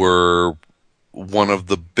were one of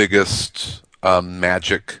the biggest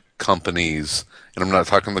magic companies, and I'm not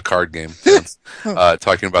talking the card game,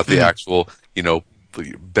 talking about the actual,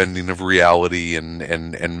 bending of reality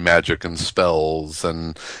and magic and spells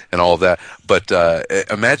and all of that. But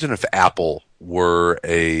imagine if Apple were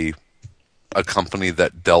a company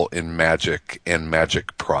that dealt in magic and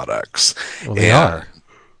magic products. Well, they are.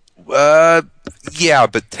 Yeah,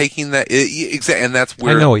 but taking that, and that's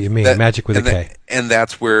where I know what you mean. Magic with a K, and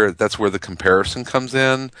that's where the comparison comes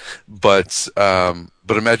in. But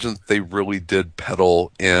imagine if they really did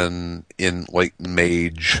peddle in like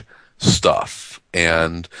mage stuff,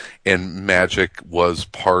 and magic was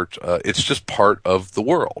part. It's just part of the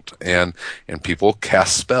world, and people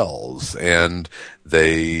cast spells, and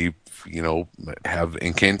they have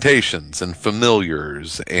incantations and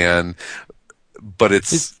familiars, but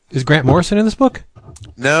it's. Is Grant Morrison in this book?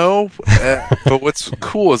 No, but what's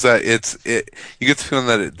cool is that you get the feeling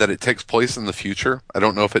that it takes place in the future. I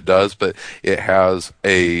don't know if it does, but it has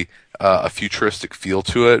a futuristic feel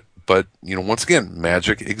to it. But once again,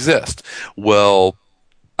 magic exists. Well,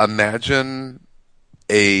 imagine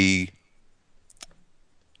a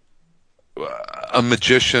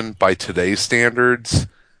magician by today's standards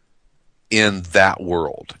in that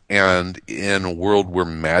world, and in a world where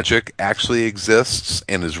magic actually exists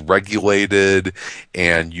and is regulated,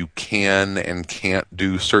 and you can and can't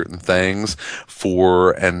do certain things,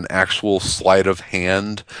 for an actual sleight of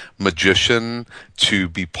hand magician to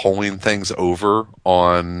be pulling things over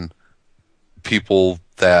on people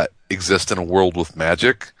that exist in a world with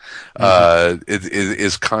magic, it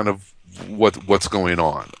is kind of what's going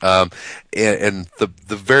on. And the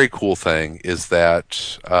very cool thing is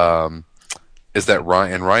that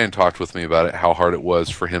Ryan talked with me about it, how hard it was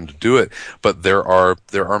for him to do it, but there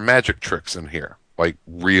are magic tricks in here, like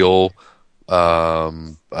real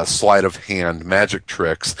sleight of hand magic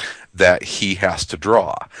tricks that he has to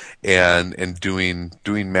draw, and doing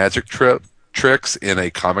magic tricks in a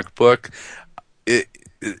comic book, it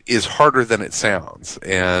is harder than it sounds,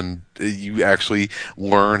 and you actually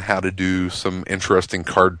learn how to do some interesting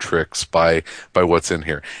card tricks by what's in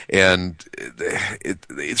here. And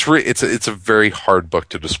it's a very hard book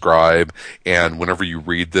to describe, and whenever you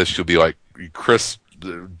read this, you'll be like, Chris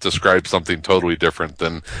described something totally different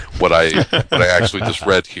than what I actually just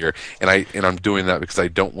read here. And I'm doing that because I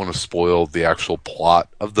don't want to spoil the actual plot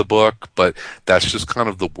of the book, but that's just kind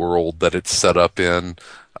of the world that it's set up in.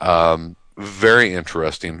 Very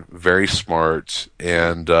interesting, very smart,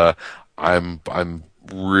 and I'm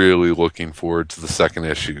really looking forward to the second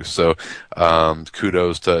issue. So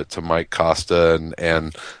kudos to Mike Costa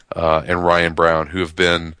and Ryan Brown, who have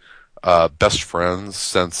been best friends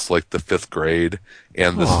since like the 5th grade,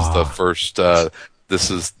 and this is the first. This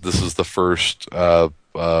is the first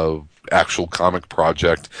actual comic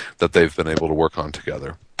project that they've been able to work on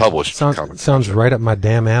together. Published. Sounds right up my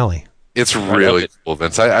damn alley. It's really cool,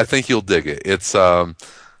 Vince. I think you'll dig it. It's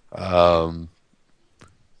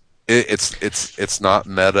it's not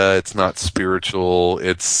meta. It's not spiritual.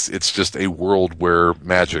 It's just a world where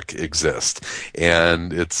magic exists,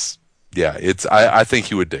 and I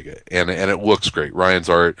think you would dig it, and it looks great. Ryan's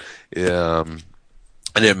art.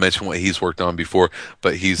 I didn't mention what he's worked on before,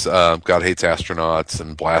 but he's God Hates Astronauts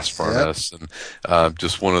and Blast Furnace, and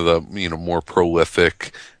just one of the more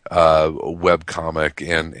prolific web comic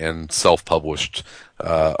and self-published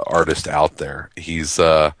artist out there. He's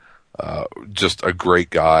just a great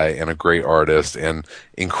guy and a great artist, and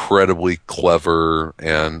incredibly clever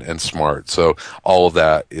and smart. So all of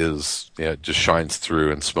that just shines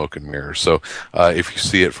through in Smoke and Mirrors. So if you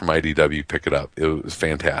see it from IDW, pick it up. It was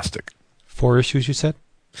fantastic. 4 issues, you said?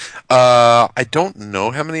 I don't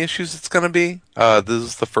know how many issues it's going to be. This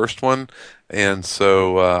is the first one, and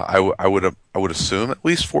so I would assume at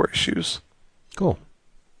least 4 issues. Cool.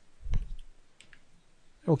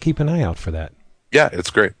 We'll keep an eye out for that. Yeah, it's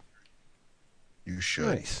great. You should.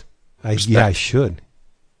 Nice. I should.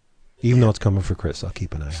 Even though it's coming for Chris, I'll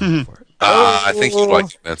keep an eye out for it. I think you'd like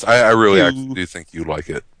it, Vince. I really actually do think you'd like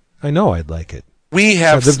it. I know I'd like it. We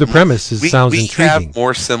have the premise sounds intriguing. We have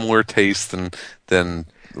more similar tastes than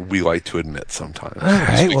we like to admit sometimes. All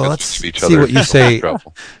right, well, let's see what you say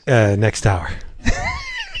next hour.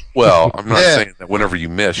 Well, I'm not saying that whenever you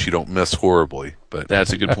miss, you don't miss horribly, but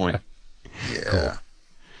That's a good point. Yeah.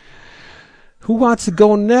 Who wants to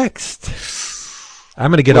go next? I'm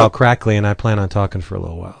going to get all crackly, and I plan on talking for a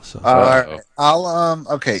little while. So I'll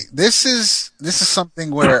okay. This is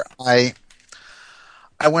something where I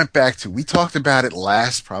went back to. We talked about it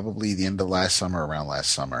probably the end of around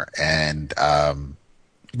last summer, and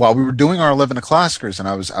while we were doing our 11 O'Clockers, and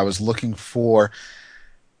I was looking for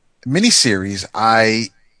miniseries, I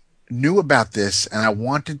knew about this, and I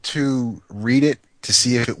wanted to read it to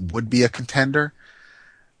see if it would be a contender,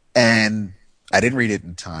 and I didn't read it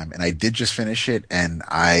in time, and I did just finish it, and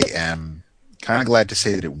I am kind of glad to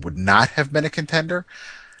say that it would not have been a contender,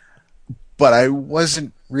 but I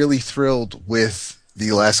wasn't really thrilled with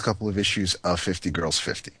the last couple of issues of 50 Girls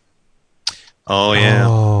 50. Oh, yeah.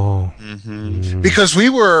 Oh. Mm-hmm. Because we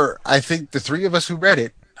were, I think the three of us who read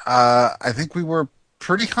it, I think we were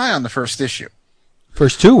pretty high on the first issue.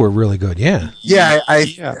 First two were really good, yeah. Yeah, I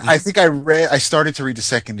think I started to read the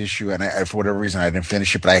second issue, and for whatever reason I didn't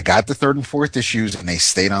finish it, but I got the third and fourth issues, and they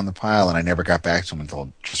stayed on the pile, and I never got back to them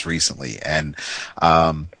until just recently. And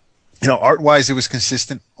art-wise, it was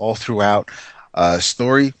consistent all throughout.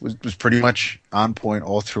 Story was pretty much on point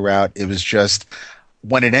all throughout. It was just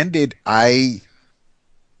when it ended,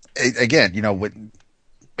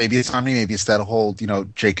 maybe it's on me, maybe it's that whole,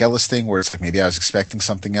 Jake Ellis thing where it's like maybe I was expecting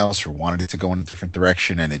something else or wanted it to go in a different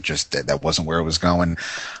direction, and it just that wasn't where it was going.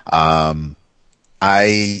 I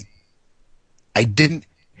didn't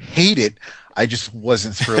hate it. I just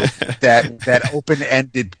wasn't thrilled that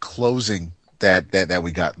open-ended closing that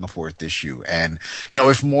we got in the fourth issue. And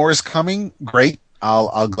if more is coming, great.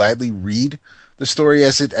 I'll gladly read the story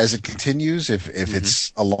as it continues if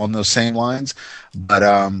it's along those same lines. But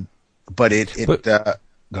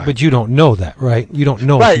you don't know that, right? You don't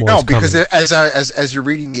know. Right, if no, more is because coming. as you're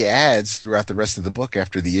reading the ads throughout the rest of the book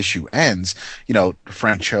after the issue ends,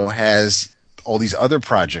 Francho has all these other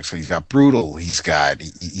projects. So he's got Brutal, he's got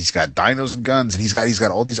Dinos and Guns, and he's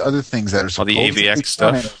got all these other things that are all the AVX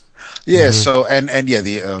stuff. Yeah, so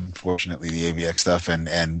unfortunately the AVX stuff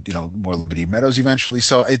and more Liberty Meadows eventually.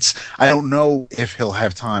 So I don't know if he'll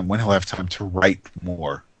have time to write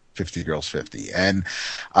more 50 Girls 50. And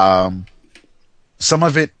some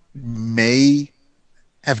of it may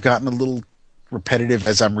have gotten a little repetitive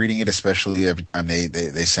as I'm reading it, especially every time they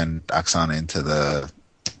send Oksana into the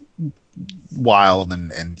wild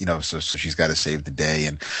and so she's got to save the day.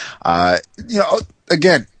 And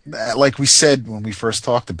again, like we said when we first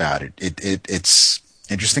talked about it, it's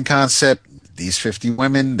interesting concept. These 50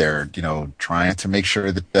 women, they're trying to make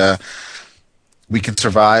sure that we can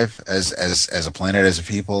survive as a planet, as a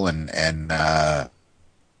people, and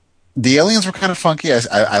the aliens were kind of funky.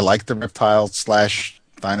 I like the reptile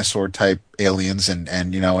 / dinosaur type aliens, and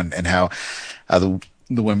how the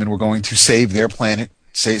women were going to save their planet,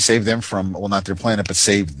 save them from, well, not their planet, but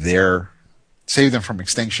save them from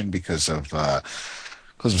extinction because of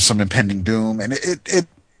some impending doom. And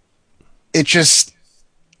it just,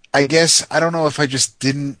 I guess, I don't know if I just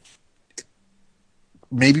didn't,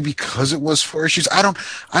 maybe because it was 4 issues. I don't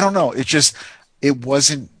know. It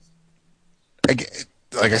wasn't,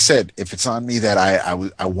 like I said, if it's on me that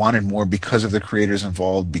I wanted more because of the creators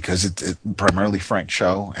involved, because it's primarily Frank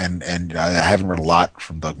Cho, and I haven't read a lot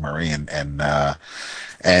from Doug Murray, and the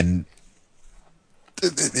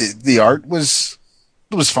art was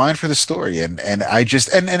fine for the story, and I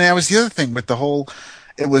just and that was the other thing with the whole,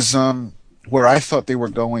 it was where I thought they were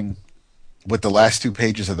going with the last 2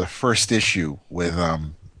 pages of the first issue with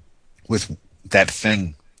that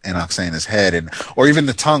thing in Oksana's head, or even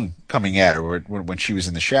the tongue coming at her when she was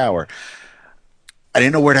in the shower. I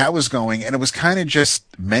didn't know where that was going, and it was kind of just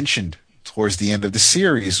mentioned towards the end of the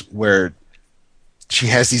series where she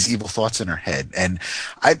has these evil thoughts in her head, and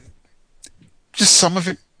some of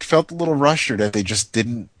it felt a little rushed, or that they just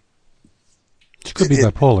didn't. She could be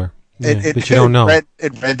bipolar, but you don't know.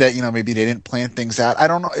 It read that maybe they didn't plan things out. I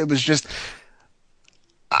don't know. It was just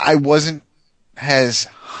I wasn't as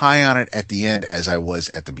high on it at the end as I was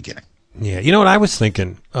at the beginning. Yeah, you know what I was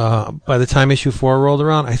thinking? By the time issue 4 rolled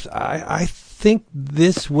around, I think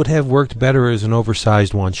this would have worked better as an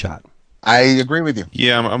oversized one-shot. I agree with you.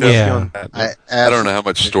 Yeah, I'm with you on that. I don't know how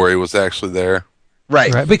much story was actually there.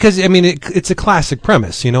 Right. Because, I mean, it's a classic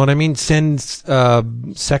premise, you know what I mean? Send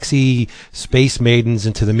sexy space maidens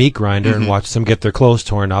into the meat grinder and watch them get their clothes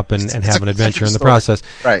torn up and have an adventure in the process.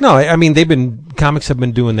 Right. No, I mean, comics have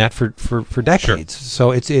been doing that for decades.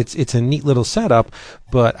 Sure. So it's a neat little setup,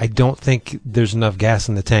 but I don't think there's enough gas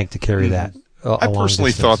in the tank to carry that. I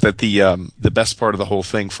personally thought that the best part of the whole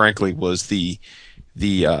thing, frankly, was the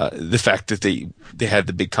the fact that they had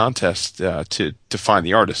the big contest to find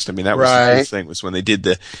the artist. I mean, that was the whole thing, was when they did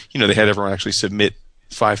they had everyone actually submit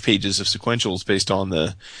 5 pages of sequentials based on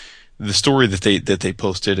the story that they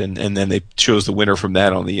posted, and then they chose the winner from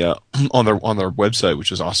that on the on their website,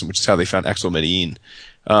 which was awesome, which is how they found Axel Medellin.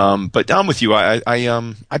 But I'm with you.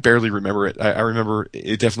 I barely remember it. I remember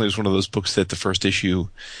it definitely was one of those books that the first issue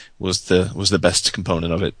was the best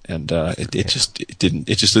component of it, and it just didn't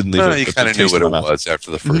leave. No, you kind of knew what it was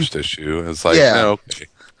after the first issue. It's like, okay.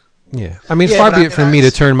 Yeah, I mean, far be it from me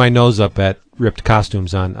to turn my nose up at ripped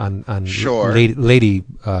costumes on lady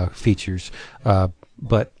features,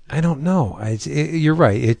 but I don't know. You're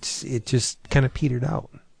right. It just kind of petered out.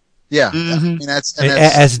 Yeah, I mean, that's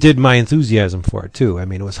as did my enthusiasm for it too. I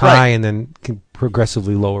mean, it was high and then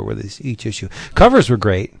progressively lower with each issue. Covers were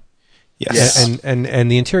great. Yes, and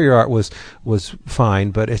the interior art was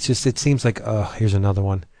fine, but it seems like here's another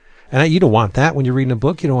one, and you don't want that when you're reading a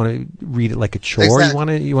book. You don't want to read it like a chore.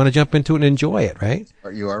 Exactly. You want to jump into it and enjoy it, right?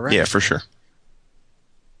 You are right. Yeah, for sure.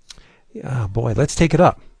 Oh boy, let's take it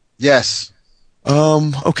up. Yes.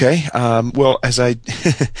 Okay. Well,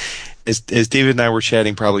 as David and I were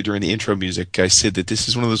chatting probably during the intro music, I said that this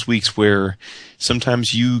is one of those weeks where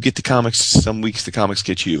sometimes you get the comics, some weeks the comics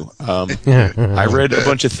get you. I read a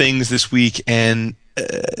bunch of things this week, and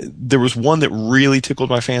there was one that really tickled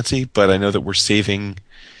my fancy, but I know that we're saving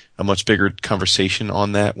a much bigger conversation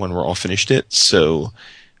on that when we're all finished it, so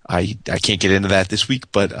I can't get into that this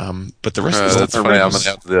week. But the rest of the that's stuff, right. I'm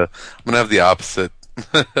gonna have the opposite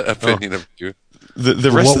opinion of you.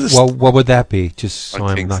 The rest of the what would that be? Just so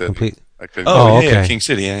I'm King not City. complete. okay. King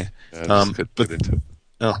City, yeah. But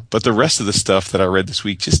But the rest of the stuff that I read this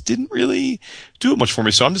week just didn't really do it much for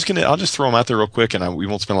me. So I'll just throw them out there real quick, and we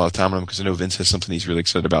won't spend a lot of time on them because I know Vince has something he's really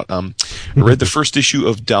excited about. I read the first issue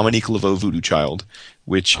of Dominique Laveau, Voodoo Child,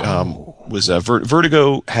 which was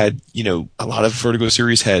Vertigo had, a lot of Vertigo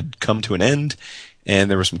series had come to an end,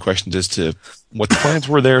 and there were some questions as to what the plans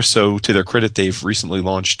were there. So to their credit, they've recently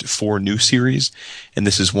launched 4 new series, and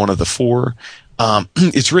this is one of the 4.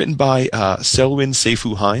 It's written by Selwyn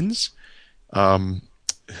Seyfu Hines,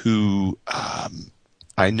 who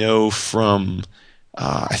I know from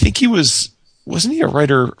I think wasn't he a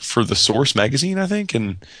writer for The Source magazine, I think,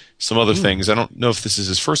 and some other things. I don't know if this is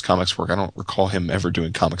his first comics work. I don't recall him ever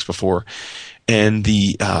doing comics before. And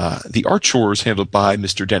the art chore is handled by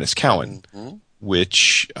Mr. Dennis Cowan,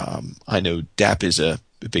 which I know Dap is a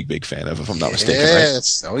big fan of, if I'm not mistaken.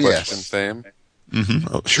 Yes. right? Oh, yes. Question fame,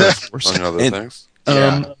 Oh, sure, of course. among other things.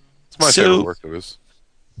 It's my so- favorite work of his.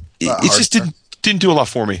 It just didn't do a lot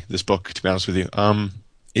for me, this book, to be honest with you.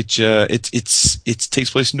 It takes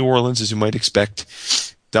place in New Orleans, as you might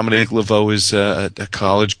expect. Dominique Laveau is a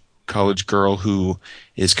college girl who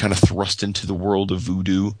is kind of thrust into the world of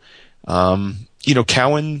voodoo.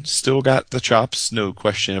 Cowan still got the chops, no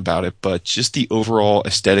question about it, but just the overall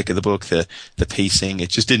aesthetic of the book, the pacing, it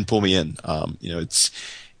just didn't pull me in. It's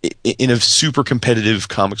in a super competitive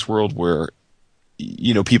comics world where,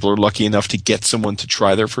 people are lucky enough to get someone to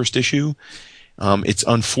try their first issue. It's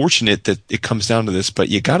unfortunate that it comes down to this, but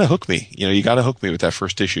you gotta hook me. You gotta hook me with that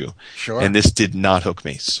first issue. Sure. And this did not hook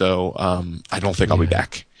me, so I don't think I'll be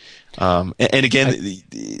back. And again,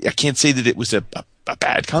 I can't say that it was a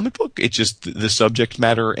bad comic book. It's just the subject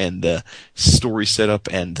matter and the story setup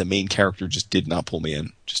and the main character just did not pull me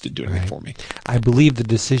in. Just didn't do anything for me. I believe the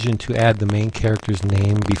decision to add the main character's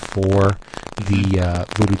name before the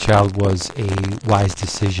Voodoo Child was a wise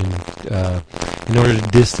decision in order to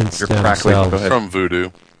distance themselves From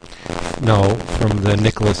Voodoo. No, from the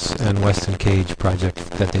Nicholas and Weston Cage project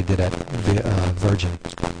that they did at Virgin.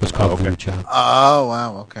 It was called Voodoo Child. Oh,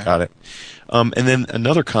 wow, okay. Got it. And then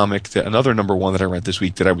another comic, another number 1 that I read this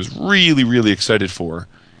week that I was really, really excited for,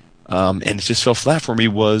 and it just fell flat for me,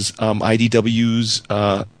 was IDW's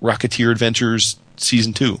Rocketeer Adventures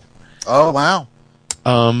Season 2. Oh, wow.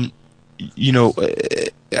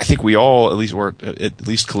 I think we all, at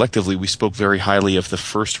least collectively, we spoke very highly of the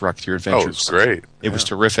first Rocketeer Adventures. Oh, it was great. It was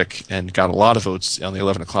terrific and got a lot of votes on the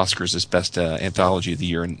 11 O'Clock Oscars as best anthology of the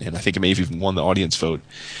year, and I think it may have even won the audience vote.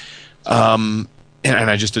 And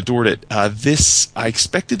I just adored it. This, I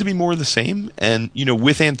expected to be more of the same, and,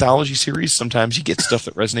 with anthology series, sometimes you get stuff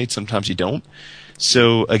that resonates, sometimes you don't.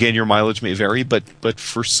 So, again, your mileage may vary, but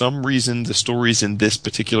for some reason, the stories in this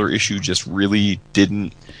particular issue just really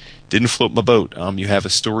didn't float my boat. You have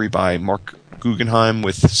a story by Mark Guggenheim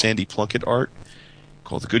with Sandy Plunkett art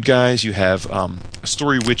called The Good Guys. You have a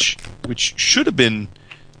story which should have been.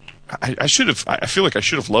 I feel like I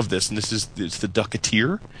should have loved this, and it's The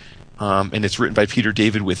Ducketeer, and it's written by Peter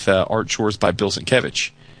David with art chores by Bill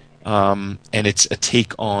Sienkiewicz, and it's a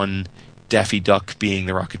take on Daffy Duck being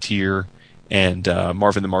the Rocketeer, and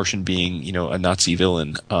Marvin the Martian being, you know, a Nazi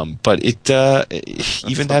villain. But it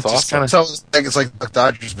even that just kind of... So it's like Buck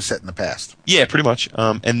Dodgers was set in the past. Yeah, pretty much.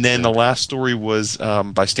 And then the last story was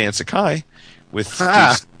by Stan Sakai with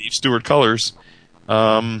Steve Stewart colors.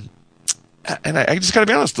 And I just got to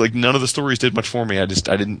be honest, like none of the stories did much for me. I just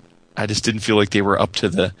didn't feel like they were up to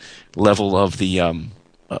the level of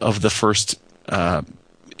the first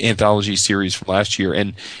anthology series from last year,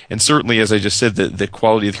 and certainly, as I just said, the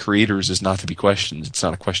quality of the creators is not to be questioned. It's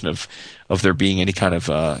not a question of there being any kind of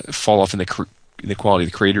fall off in the quality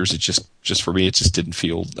of the creators. It's just for me, it just didn't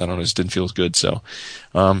feel. I don't know, it just didn't feel as good. So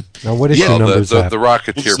now, what issue numbers the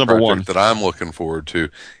Rocketeer number project one that I'm looking forward to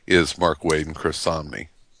is Mark Waid and Chris Samnee.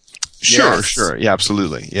 Sure. Yeah,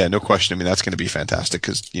 absolutely. Yeah, no question. I mean, that's going to be fantastic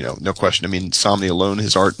because, you know, no question. I mean, Samnee alone,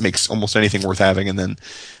 his art makes almost anything worth having. And then,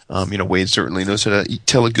 you know, Waid certainly knows how to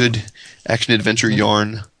tell a good action-adventure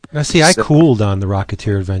yarn. Now, see, I cooled on the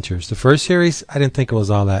Rocketeer Adventures. The first series, I didn't think it was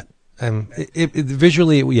all that.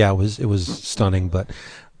 Visually, it was stunning, but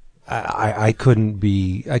I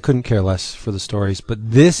couldn't care less for the stories. But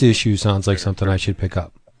this issue sounds like something I should pick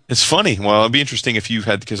up. It's funny. Well, it'd be interesting if you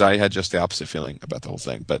had, because I had just the opposite feeling about the whole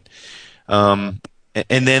thing. But, and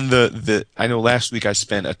then I know last week I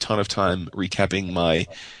spent a ton of time recapping my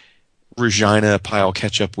Regina Pyle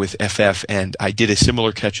catch-up with FF, and I did a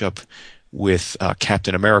similar catch-up with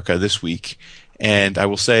Captain America this week. And I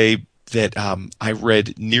will say that I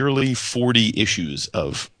read nearly 40 issues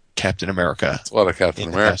of Captain America. That's a lot of Captain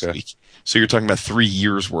America. Last week. So you're talking about 3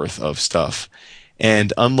 years worth of stuff.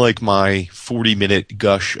 And unlike my 40-minute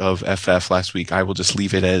gush of FF last week, I will just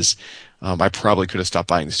leave it as I probably could have stopped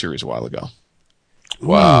buying the series a while ago.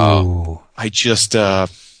 Wow. Ooh. I just it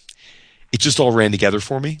just all ran together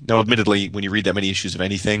for me. Now, admittedly, when you read that many issues of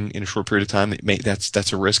anything in a short period of time,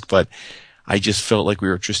 that's a risk. But I just felt like we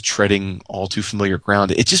were just treading all too familiar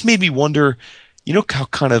ground. It just made me wonder. You know how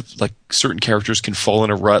kind of like certain characters can fall in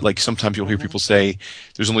a rut? Like sometimes you'll hear people say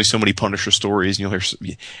there's only so many Punisher stories, and you'll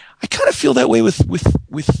hear. I kind of feel that way with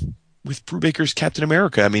Brubaker's Captain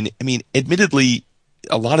America. I mean, admittedly,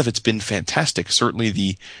 a lot of it's been fantastic. Certainly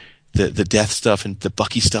the death stuff and the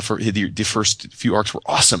Bucky stuff, the first few arcs were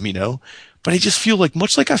awesome, you know. But I just feel like,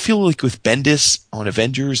 much like I feel like with Bendis on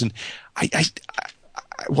Avengers, and I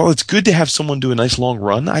while it's good to have someone do a nice long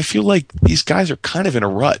run, I feel like these guys are kind of in a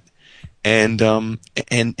rut. And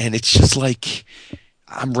it's just like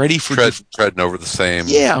I'm ready for treading over the same.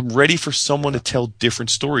 Yeah, I'm ready for someone to tell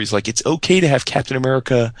different stories. Like it's okay to have Captain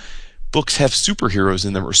America books have superheroes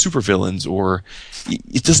in them or supervillains, or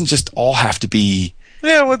it doesn't just all have to be.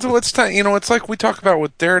 Yeah, what's you know, it's like we talk about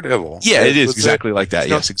with Daredevil. Yeah, it is exactly like that.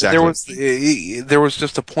 Yes, exactly. There was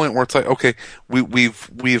just a point where it's like, okay,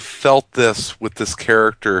 we've felt this with this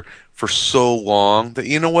character for so long that,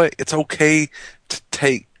 you know what, it's okay to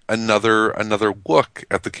take another look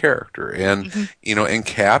at the character. And you know, in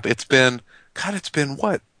Cap, it's been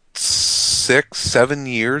what,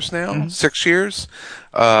 6-7 years now? 6 years?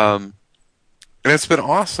 And it's been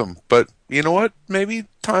awesome. But you know what? Maybe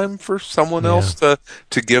time for someone else to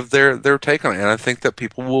give their take on it. And I think that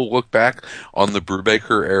people will look back on the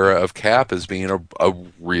Brubaker era of Cap as being a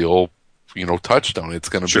real, you know, touchstone. It's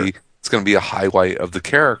going to be a highlight of the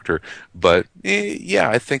character. But yeah,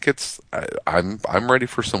 I think I'm ready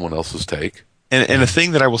for someone else's take. And a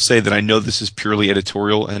thing that I will say, that I know this is purely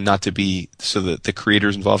editorial and not to be so that the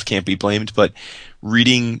creators involved can't be blamed, but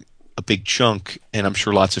reading a big chunk, and I'm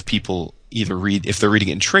sure lots of people either read, if they're reading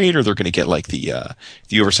it in trade, or they're going to get like the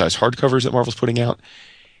oversized hardcovers that Marvel's putting out.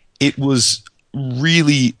 It was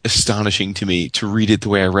really astonishing to me to read it the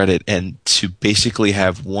way I read it, and to basically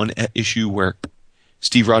have one issue where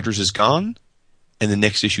Steve Rogers is gone, and the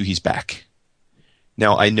next issue he's back.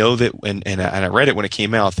 Now I know that and I read it when it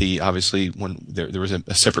came out. Obviously when there was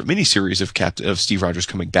a separate miniseries of Steve Rogers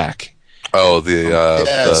coming back. Oh,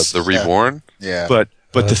 the Reborn. Yeah. But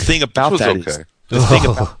the thing about that is the thing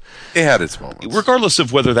about it had its moments. Regardless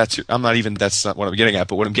of whether that's not what I'm getting at.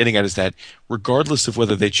 But what I'm getting at is that regardless of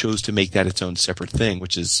whether they chose to make that its own separate thing,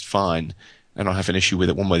 which is fine, I don't have an issue with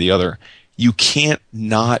it one way or the other. You can't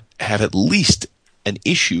not have at least an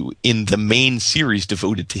issue in the main series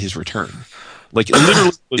devoted to his return. Like it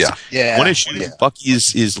literally was one issue. Yeah. Bucky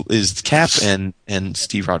is Cap and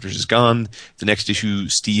Steve Rogers is gone. The next issue,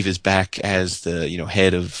 Steve is back as the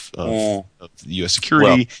head of the U.S.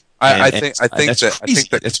 security. Well, I think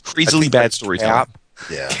that's crazily bad storytelling.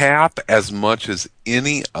 Cap, as much as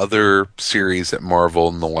any other series at Marvel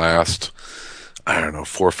in the last, I don't know,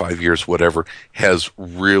 4 or 5 years, whatever, has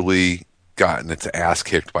really gotten its ass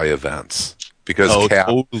kicked by events. because Cap,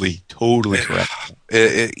 totally correct.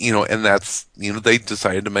 And that's they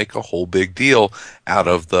decided to make a whole big deal out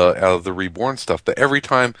of the Reborn stuff. But every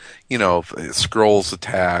time Skrulls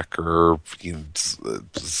attack or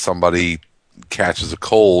somebody catches a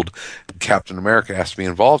cold, Captain America has to be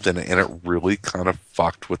involved in it, and it really kind of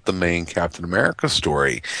fucked with the main Captain America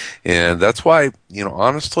story. And that's why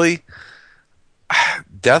honestly,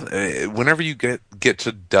 whenever you get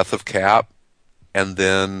to Death of Cap, and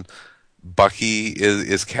then Bucky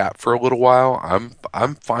is Cap for a little while,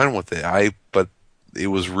 I'm fine with it. But it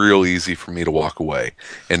was real easy for me to walk away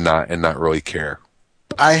and not really care.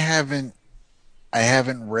 I haven't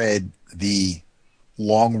read the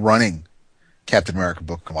long running Captain America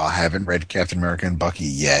book. Well, I haven't read Captain America and Bucky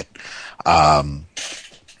yet.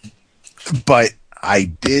 But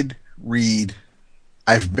I did read.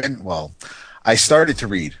 I started to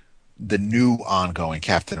read the new ongoing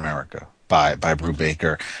Captain America by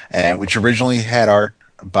Brubaker, which originally had art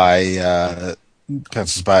by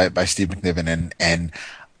pencils by Steve McNiven, and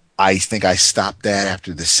I think I stopped that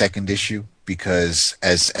after the second issue because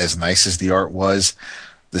as nice as the art was,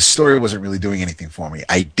 the story wasn't really doing anything for me.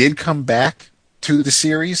 I did come back to the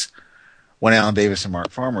series when Alan Davis and Mark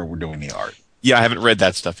Farmer were doing the art. Yeah, I haven't read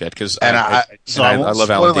that stuff yet because I love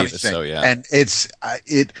Alan Davis. So yeah, and it's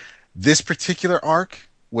this particular arc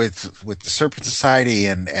with the Serpent Society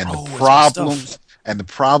and the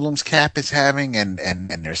problems Cap is having, and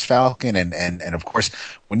there's Falcon and of course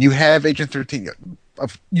when you have Agent 13,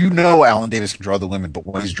 Alan Davis can draw the limit, but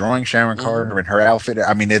when he's drawing Sharon Carter and her outfit,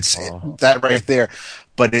 I mean it's that right there.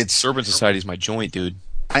 But it's Serpent Society is my joint, dude.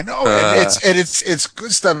 I know, and it's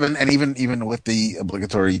good stuff, and even with the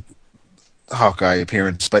obligatory Hawkeye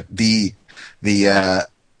appearance, but the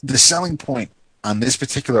selling point on this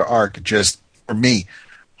particular arc just for me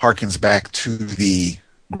harkens back to the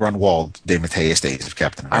Grunwald De Matteis days of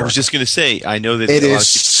Captain America. I was just going to say, I know that it a lot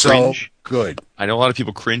is of people so cringe. Good. I know a lot of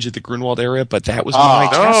people cringe at the Grunwald era, but that was my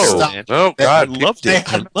chapter, man. No, God, I loved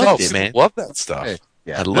it. I loved it, man. Love that stuff.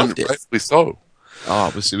 Yeah. I loved it. Rightfully so. Oh,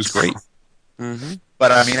 it was great. Mm-hmm.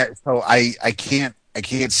 But I mean, so I can't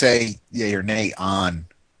say yay or nay on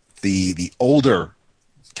the older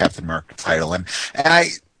Captain America title, and I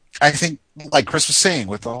think like Chris was saying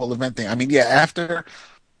with the whole event thing. I mean, yeah, after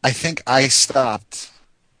I think I stopped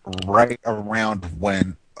right around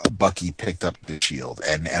when Bucky picked up the shield,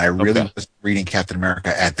 and I really was reading Captain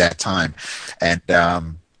America at that time, and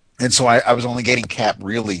so I was only getting Cap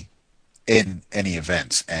really in any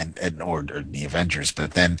events or the Avengers,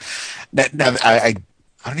 but then now I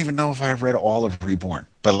don't even know if I've read all of Reborn,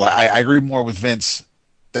 but I agree more with Vince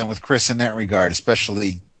than with Chris in that regard,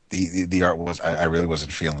 especially the art was I really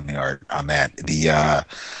wasn't feeling the art on that.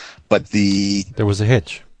 But there was a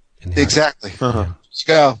hitch. Exactly.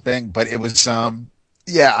 Go bang, but it was I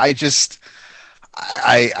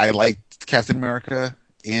liked Captain America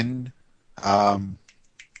in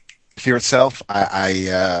Fear Itself.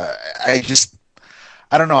 I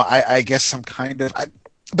don't know. I guess I'm kind of.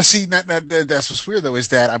 But see, that's what's weird though is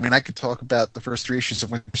that I mean I could talk about the first 3 issues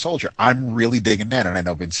of Winter Soldier. I'm really digging that, and I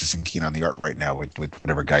know Vince isn't keen on the art right now with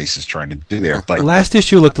whatever Geis is trying to do there. But the last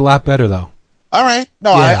issue looked a lot better though. All right,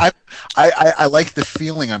 no, yeah. I like the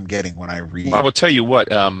feeling I'm getting when I read. Well, I will tell you what.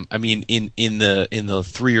 I mean, in the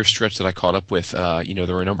 3-year stretch that I caught up with,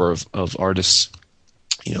 there were a number of artists,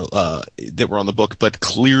 that were on the book, but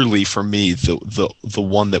clearly for me, the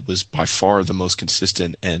one that was by far the most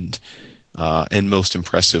consistent and most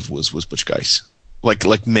impressive was Butch Geis.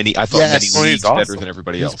 Like many, I thought many leagues better than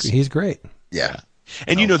everybody else. He's great. Yeah.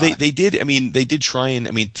 And they did try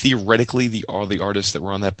and theoretically all the artists that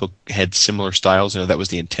were on that book had similar styles. That was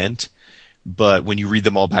the intent. But when you read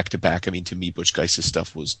them all back to back, to me Butch Geis'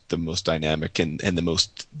 stuff was the most dynamic and the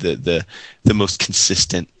most the most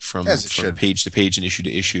consistent from page to page and issue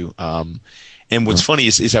to issue. And what's funny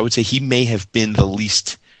is I would say he may have been the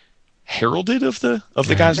least heralded of the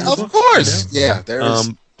guys in the book. Of course. Yeah, there is.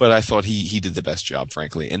 But I thought he did the best job,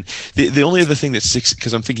 frankly. And the only other thing that sticks,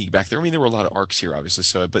 because I'm thinking back there, there were a lot of arcs here, obviously.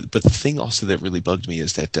 So, but the thing also that really bugged me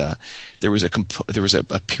is that there was a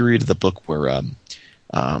period of the book where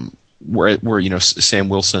Sam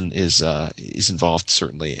Wilson is involved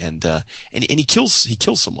certainly, and he kills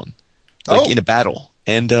someone in a battle,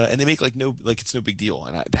 and they make it's no big deal,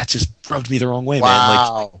 and that just rubbed me the wrong way,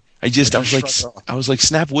 man. I was like,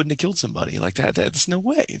 Snap wouldn't have killed somebody like that. That's no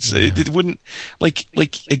way. It wouldn't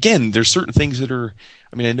again. There's certain things that are.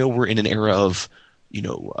 I know we're in an era of,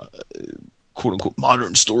 quote unquote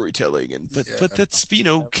modern storytelling, but that's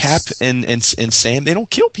Cap and Sam. They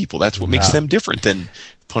don't kill people. That's what makes them different than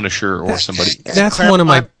Punisher or somebody. That's one of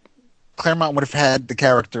my. Claremont would have had the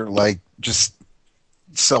character just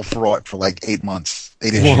self-wrought for like 8 months.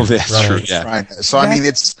 8 issues. Well, that's Right. true. Yeah. So I mean,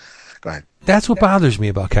 it's. Go ahead. That's what bothers me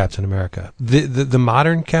about Captain America. The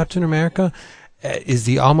modern Captain America is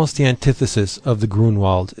almost the antithesis of the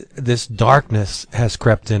Grunwald. This darkness has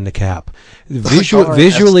crept into Cap.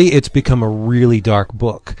 Visually, it's become a really dark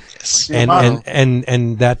book,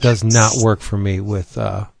 and that does not work for me with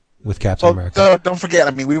Captain America. Don't forget.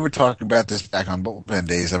 I mean, we were talking about this back on Bullpen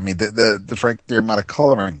days. I mean, the amount of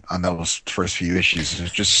coloring on those first few issues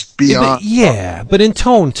is just beyond. But in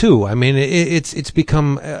tone too. I mean, it's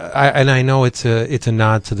become. I know it's a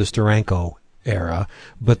nod to the Steranko era,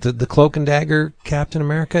 but the Cloak and Dagger Captain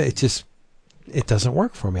America, it doesn't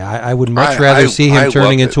work for me. I would much rather see him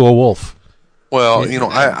turning into a wolf. Well,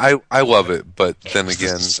 I love it, but then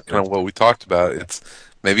again, kind of what we talked about,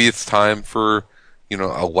 maybe it's time for,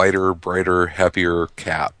 a lighter, brighter, happier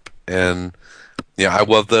Cap. And yeah, I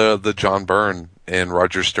love the John Byrne and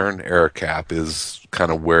Roger Stern era Cap is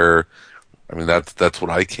kind of where, I mean, that's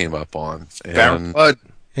what I came up on. And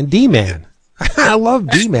D-Man. I love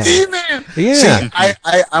D-Man. D-Man. Yeah. See,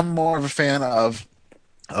 I'm more of a fan of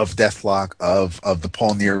Deathlock, of the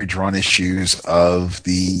Paul Neary drawn issues,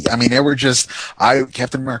 there were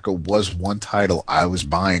Captain America was one title I was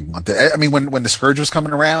buying. I mean, when the Scourge was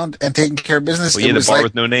coming around and taking care of business, well, the bar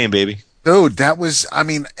with no name, baby. Dude, that was,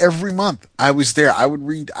 every month I was there. I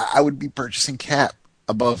would be purchasing Cap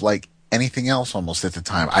above like anything else almost at the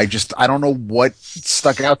time. I don't know what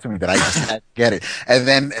stuck out to me that I just had to get it. And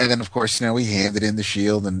then of course, we handed in the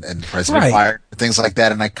Shield and President Fire and things like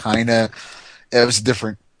that. And it was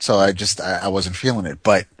different. So I wasn't feeling it,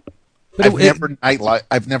 but I've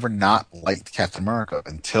never not liked Captain America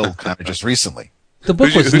until kind of just recently. The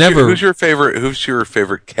book was never. Who's your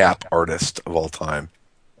favorite Cap artist of all time?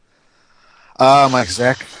 Mike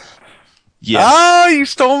Zack. Yeah. Oh, you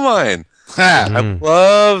stole mine. I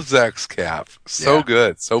love Zach's Cap. So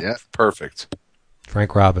good. So perfect.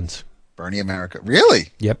 Frank Robbins. Bernie America. Really?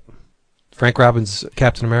 Yep. Frank Robbins,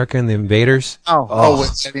 Captain America and the Invaders.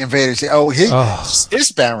 The Invaders.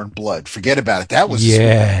 His Baron Blood. Forget about it. That was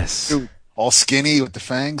dude, all skinny with the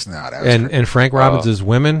fangs. No, that was and Frank Robbins'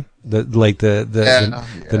 women, the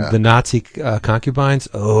Nazi concubines.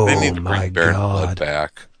 Oh they need to my bring Baron God! Blood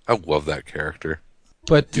back. I love that character.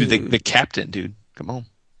 But dude, the captain, dude, come on.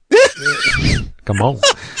 Come on.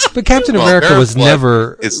 But Captain America was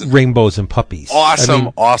never rainbows and puppies.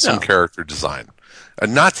 Awesome character design. A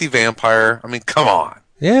Nazi vampire. I mean, come on.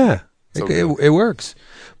 Yeah, it works.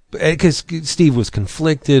 Because Steve was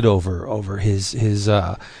conflicted over his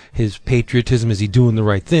patriotism. Is he doing the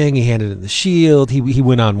right thing? He handed in the Shield. He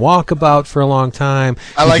went on walkabout for a long time.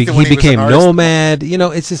 He became Nomad.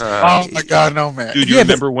 It's just. Oh my God, Nomad! Dude, you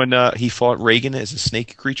remember when he fought Reagan as a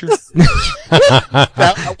snake creature? Wasn't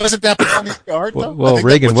that Paul Neary? Well,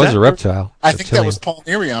 Reagan was a reptile. I think that was Paul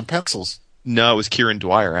Neary on pencils. No, it was Kieran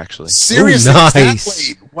Dwyer actually. Seriously, nice.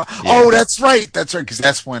 Exactly. Wow. Yeah. Oh, that's right. Because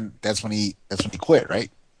that's when he quit, right?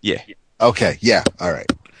 Yeah. Okay. Yeah. All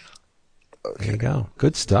right. Okay. There you go.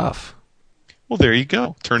 Good stuff. Well, there you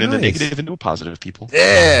go. Turn the negative into a positive, people.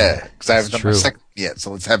 Yeah. Because I haven't done my second yet, so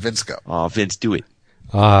let's have Vince go. Oh, Vince, do it.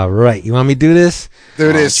 All right. You want me to do this?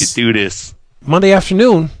 Do this. Monday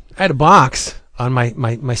afternoon, I had a box on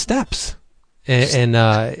my steps. And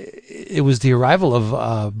it was the arrival of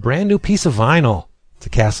a brand new piece of vinyl to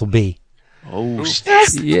Castle B. Oh,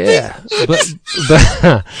 yeah,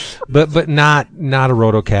 but not a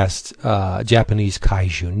Rotocast Japanese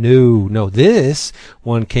kaiju. No, this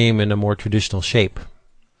one came in a more traditional shape.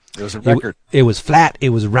 It was a record. It was flat. It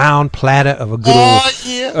was round platter of a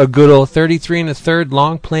good old 33 1/3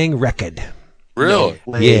 long playing record. Really?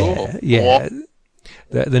 Yeah.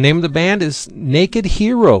 The name of the band is Naked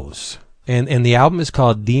Heroes. And the album is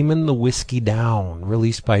called Demon the Whiskey Down,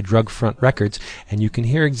 released by Drugfront Records, and you can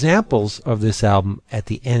hear examples of this album at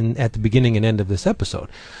the beginning and end of this episode.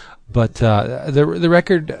 But the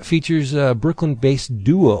record features a Brooklyn-based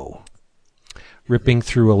duo ripping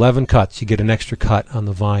through 11 cuts. You get an extra cut on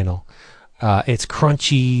the vinyl. It's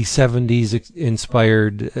crunchy 70s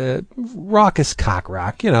inspired raucous cock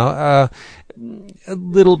rock, a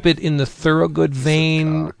little bit in the Thorogood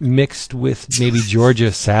vein, mixed with maybe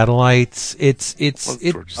Georgia Satellites. It's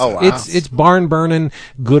barn burning,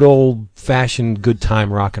 good old fashioned good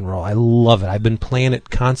time rock and roll. I love it. I've been playing it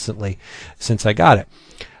constantly since I got it.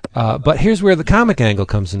 But here's where the comic angle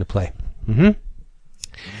comes into play.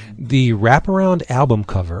 The wraparound album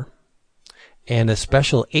cover and a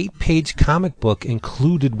special 8-page comic book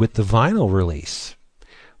included with the vinyl release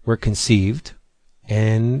were conceived,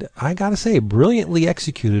 and I gotta say, brilliantly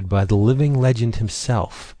executed by the living legend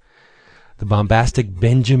himself, the bombastic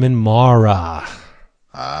Benjamin Marra.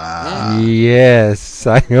 Yes,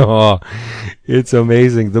 it's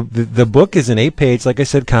amazing. The book is an 8-page, like I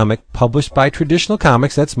said, comic published by Traditional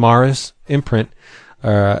Comics. That's Mara's imprint,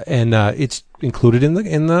 and it's included in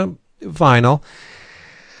the vinyl.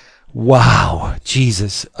 Wow,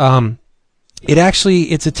 Jesus!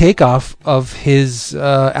 It's a takeoff of his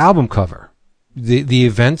album cover. The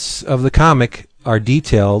events of the comic are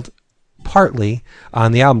detailed partly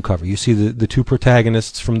on the album cover. You see the two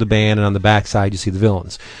protagonists from the band, and on the backside you see the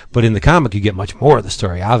villains. But in the comic you get much more of the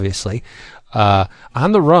story, obviously.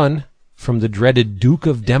 On the run from the dreaded Duke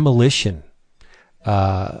of Demolition,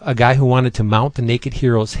 a guy who wanted to mount the Naked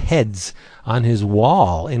Heroes' heads on his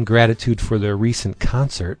wall in gratitude for their recent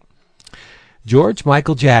concert, George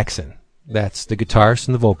Michael Jackson, that's the guitarist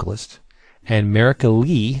and the vocalist, and Merica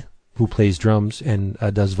Lee, who plays drums and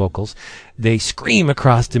does vocals, they scream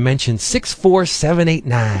across dimension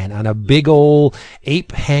 64789 on a big old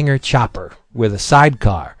ape hanger chopper with a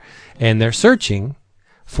sidecar, and they're searching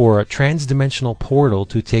for a trans-dimensional portal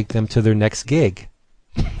to take them to their next gig.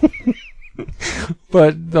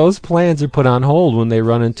 But those plans are put on hold when they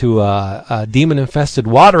run into a demon-infested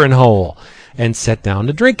watering hole and set down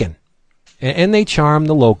to drinking. And they charm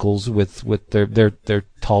the locals with their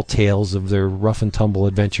tall tales of their rough and tumble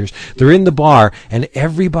adventures. They're in the bar, and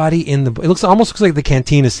everybody in the... It almost looks like the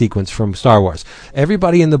cantina sequence from Star Wars.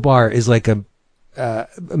 Everybody in the bar is like a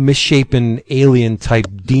misshapen alien-type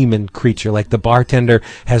demon creature. Like the bartender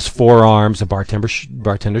has 4 arms. A bartender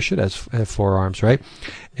should have 4 arms, right?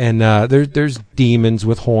 And there's demons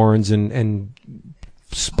with horns and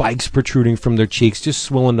spikes protruding from their cheeks, just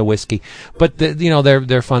swilling the whiskey. But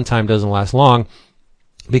their fun time doesn't last long,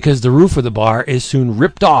 because the roof of the bar is soon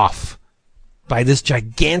ripped off by this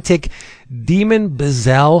gigantic demon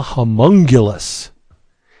Bezel homunculus.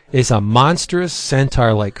 It's a monstrous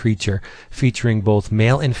centaur-like creature featuring both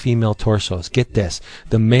male and female torsos. Get this: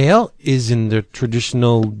 the male is in the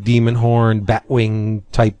traditional demon horn, batwing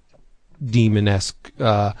type demon-esque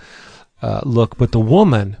look, but the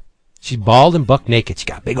woman, she's bald and buck naked. She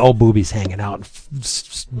got big old boobies hanging out,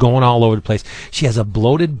 going all over the place. She has a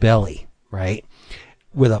bloated belly, right,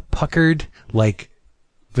 with a puckered, like,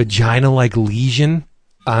 vagina-like lesion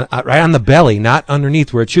right on the belly, not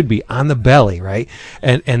underneath where it should be, on the belly, right?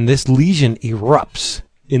 And this lesion erupts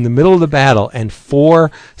in the middle of the battle, and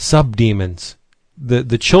 4 sub-demons,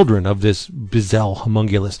 the children of this Bezel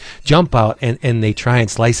homunculus, jump out, and they try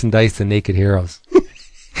and slice and dice the Naked Heroes.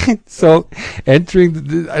 So, I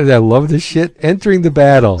love this shit. Entering the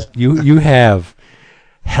battle, you have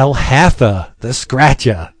Helhatha, the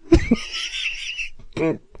Scratcher,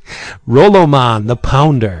 Rolomon, the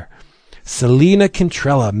Pounder, Selena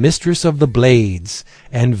Contrella, Mistress of the Blades,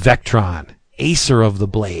 and Vectron, Acer of the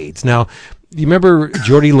Blades. Now, you remember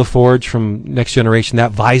Geordie LaForge from Next Generation,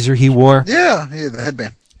 that visor he wore? Yeah, the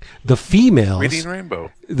headband. The females, Reading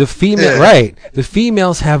Rainbow. Right. The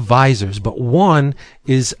females have visors, but one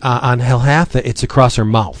is on Helhatha, it's across her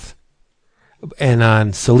mouth, and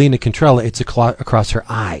on Selena Contrella, it's across her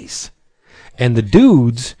eyes. And the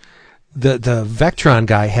dudes, the Vectron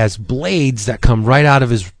guy has blades that come right out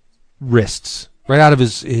of his wrists, right out of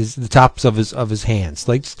the tops of his hands,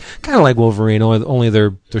 like kind of like Wolverine, only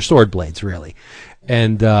they're sword blades, really.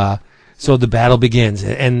 And so the battle begins,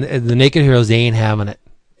 and the Naked Heroes, they ain't having it.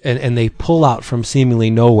 And they pull out from seemingly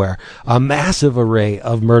nowhere a massive array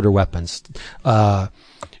of murder weapons.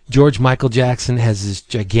 George Michael Jackson has this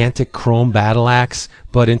gigantic chrome battle axe,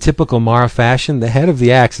 but in typical Mara fashion, the head of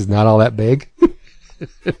the axe is not all that big.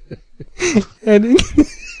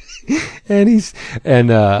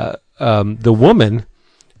 The woman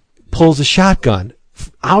pulls a shotgun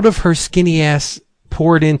out of her skinny ass,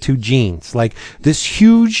 poured into jeans, like this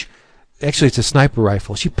huge. Actually, it's a sniper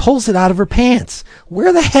rifle. She pulls it out of her pants.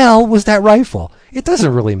 Where the hell was that rifle? It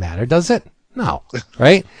doesn't really matter, does it? No,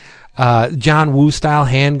 right? John Woo style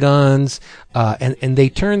handguns, and they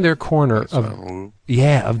turn their corner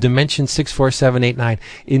of Dimension 64789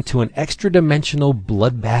 into an extra dimensional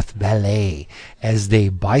bloodbath ballet as they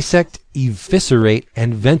bisect, eviscerate,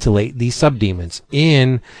 and ventilate these subdemons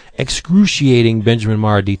in excruciating Benjamin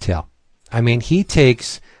Mara detail. I mean, he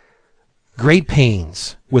takes great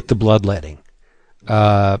pains with the bloodletting.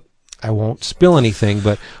 I won't spill anything,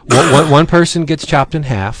 but one person gets chopped in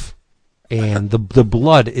half, and the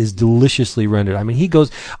blood is deliciously rendered. I mean, he goes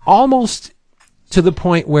almost to the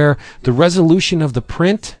point where the resolution of the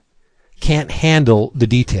print can't handle the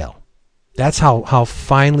detail. That's how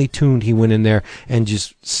finely tuned he went in there, and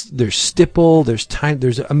just there's stipple, there's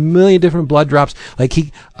a million different blood drops. Like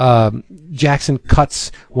Jackson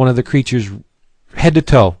cuts one of the creatures head to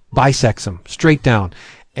toe, bisects him straight down,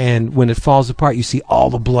 And when it falls apart, you see all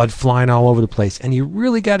the blood flying all over the place. And you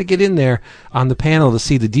really got to get in there on the panel to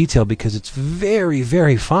see the detail because it's very,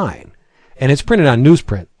 very fine. And it's printed on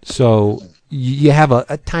newsprint. So you have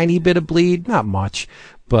a tiny bit of bleed, not much.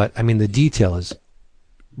 But, I mean, the detail is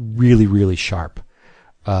really, really sharp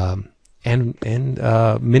and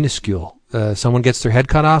minuscule. Someone gets their head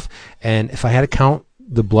cut off, and if I had to count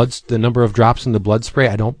the number of drops in the blood spray,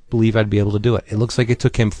 I don't believe I'd be able to do it. It looks like it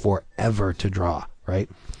took him forever to draw. Right?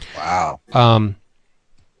 Wow.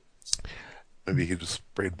 Maybe he just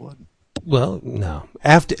sprayed blood. Well, no.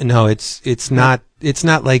 It's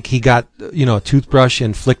not like he got a toothbrush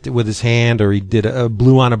and flicked it with his hand, or he did a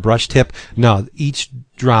blew on a brush tip. No, each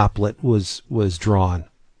droplet was drawn,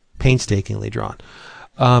 painstakingly drawn.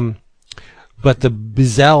 But the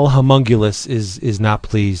Bizel homunculus is not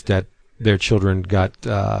pleased that their children got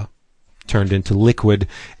turned into liquid,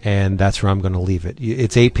 and that's where I'm going to leave it.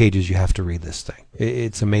 It's 8 pages. You have to read this thing.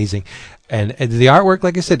 It's amazing. And the artwork,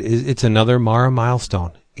 like I said, it's another Mara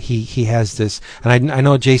milestone. He has this, and I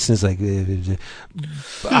know Jason's like,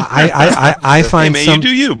 I find hey man, some. You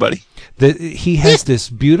do you, buddy. He has this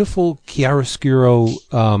beautiful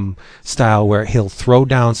chiaroscuro style where he'll throw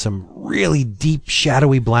down some really deep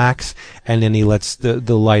shadowy blacks, and then he lets the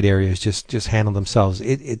light areas just handle themselves.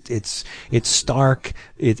 It's stark.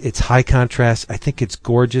 It's high contrast. I think it's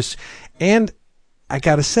gorgeous, and I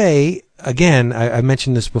gotta say again, I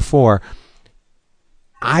mentioned this before.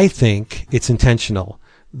 I think it's intentional.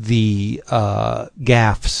 The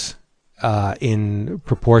gaffes in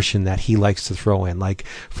proportion that he likes to throw in, like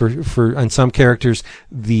for on some characters,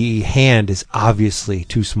 the hand is obviously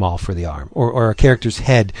too small for the arm, or a character's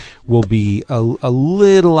head will be a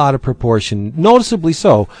little out of proportion, noticeably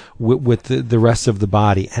so, with the rest of the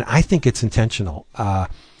body, and I think it's intentional.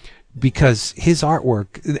 Because his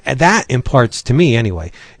artwork, that imparts to me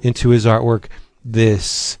anyway, into his artwork,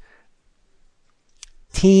 this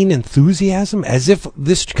teen enthusiasm, as if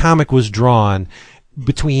this comic was drawn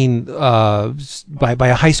between by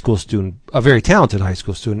a high school student, a very talented high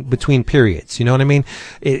school student, between periods. You know what I mean?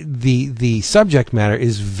 The subject matter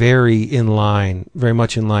is very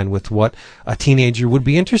much in line with what a teenager would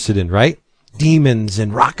be interested in, right? Demons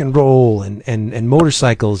and rock and roll and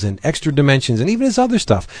motorcycles and extra dimensions, and even his other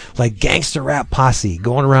stuff like gangster rap posse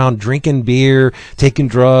going around drinking beer, taking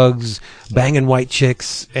drugs, banging white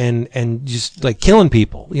chicks, and just like killing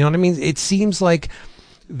people. You know what I mean? It seems like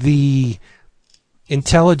the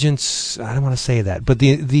intelligence, I don't want to say that, but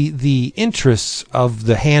the interests of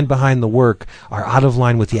the hand behind the work are out of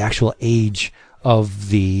line with the actual age of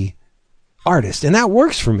the artist, and that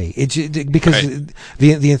works for me. Because right.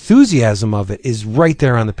 the enthusiasm of it is right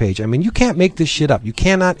there on the page. I mean, you can't make this shit up. You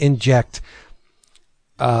cannot inject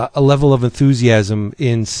a level of enthusiasm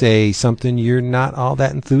in, say, something you're not all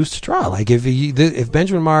that enthused to draw. Like if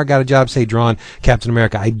Benjamin Marra got a job, say, drawing Captain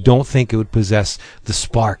America, I don't think it would possess the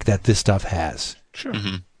spark that this stuff has. Sure.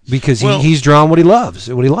 Mm-hmm. Because he's drawn what he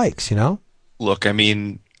loves, what he likes. You know. Look, I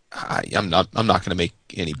mean, I'm not going to make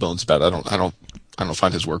any bones about it. I don't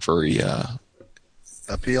find his work very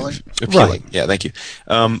appealing. Right. Yeah, thank you.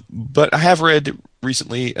 But I have read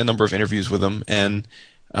recently a number of interviews with him, and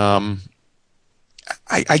I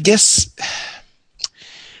guess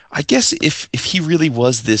if he really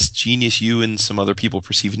was this genius you and some other people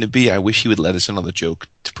perceive him to be, I wish he would let us in on the joke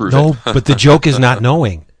to prove it. No, but the joke is not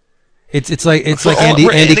knowing. It's like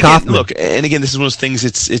Andy Kaufman. Look, and again, this is one of those things.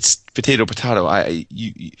 It's potato.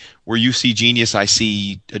 Where you see genius, I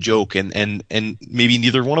see a joke, and maybe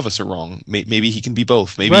neither one of us are wrong. Maybe he can be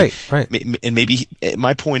both. Maybe right. And maybe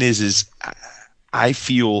my point is I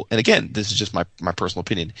feel, and again, this is just my personal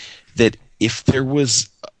opinion, that if there was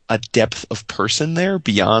a depth of person there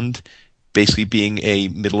beyond basically being a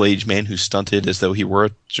middle-aged man who stunted as though he were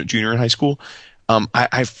a junior in high school.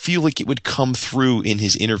 I feel like it would come through in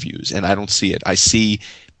his interviews, and I don't see it. I see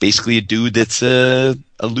basically a dude that's a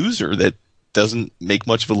loser that doesn't make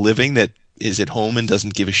much of a living, that is at home and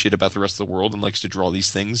doesn't give a shit about the rest of the world and likes to draw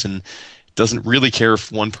these things and doesn't really care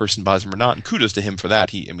if one person buys him or not. And kudos to him for that.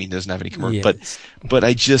 He doesn't have any commercial. Yes. But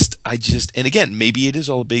I just, and again, maybe it is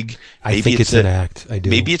all big. I think it's an act. I do.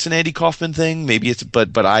 Maybe it's an Andy Kaufman thing. Maybe it's,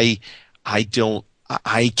 but I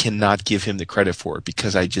cannot give him the credit for it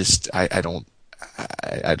because I just don't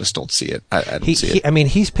see it. I don't see it. I mean,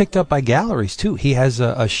 he's picked up by galleries too. He has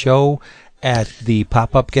a show at the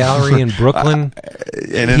Pop-Up Gallery in Brooklyn.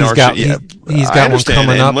 And he's got one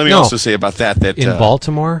coming up. Let me also say about that in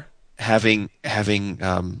Baltimore, having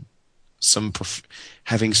some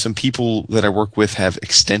people that I work with have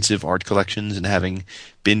extensive art collections, and having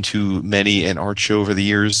been to many an art show over the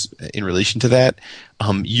years in relation to that,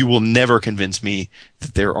 you will never convince me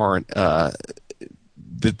that there aren't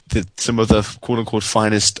that some of the quote unquote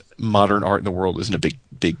finest modern art in the world isn't a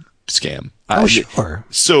big scam. Oh, sure.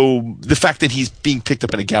 So the fact that he's being picked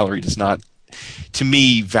up in a gallery does not, to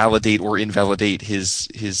me, validate or invalidate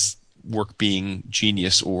his work being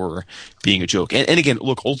genius or being a joke. And again,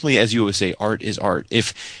 look, ultimately, as you always say, art is art.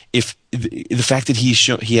 If the fact that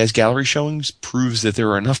he has gallery showings proves that there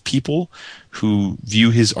are enough people who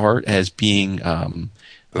view his art as being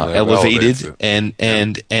elevated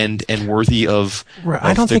and worthy of. Right.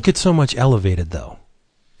 I don't think it's so much elevated though.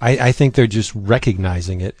 I think they're just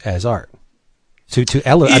recognizing it as art.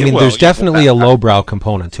 There's definitely a lowbrow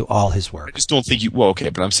component to all his work. I just don't think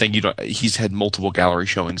but I'm saying he's had multiple gallery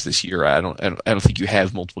showings this year. I don't think you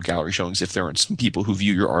have multiple gallery showings if there aren't some people who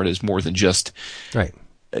view your art as more than just right.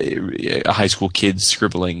 A high school kid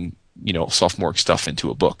scribbling, sophomore stuff into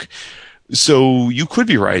a book. So you could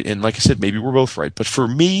be right, and like I said, maybe we're both right. But for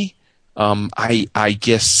me, I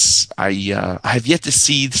guess I have yet to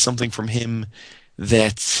see something from him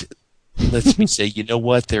that lets me say, you know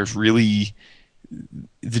what, there's really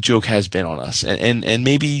the joke has been on us, and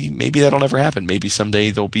maybe that'll never happen. Maybe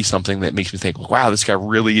someday there'll be something that makes me think, wow, this guy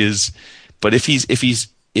really is. But if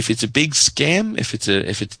it's a big scam,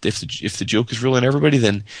 if the joke is real in everybody,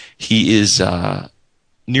 then he is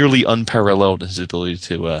nearly unparalleled in his ability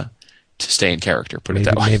to stay in character. Put it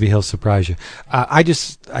that way. Maybe he'll surprise you. I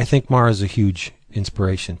think Mara's a huge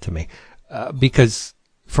inspiration to me because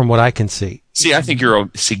from what I can see. See, I think you're a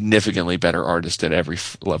significantly better artist at every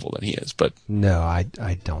level than he is, but no, I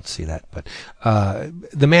don't see that. But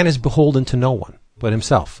the man is beholden to no one but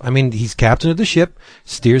himself. I mean, he's captain of the ship,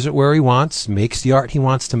 steers it where he wants, makes the art he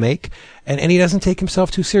wants to make, and he doesn't take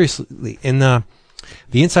himself too seriously. In the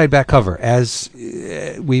inside back cover, as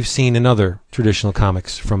we've seen in other traditional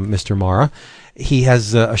comics from Mr. Mara, he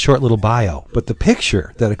has a short little bio, but the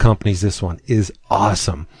picture that accompanies this one is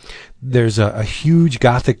awesome. There's a huge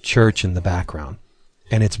Gothic church in the background,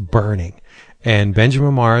 and it's burning. And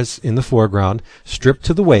Benjamin Mara's in the foreground, stripped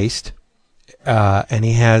to the waist, and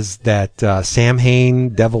he has that Sam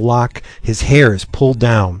Hain devil lock. His hair is pulled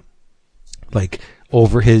down, like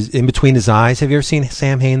over in between his eyes. Have you ever seen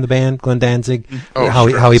Sam Hain, the band, Glenn Danzig?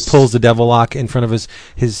 How he pulls the devil lock in front of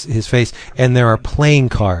his face, and there are playing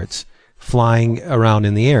cards flying around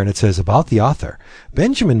in the air, and it says about the author.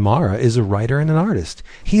 Benjamin Mara is a writer and an artist.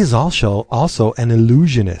 He is also an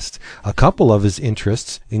illusionist. A couple of his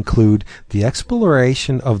interests include the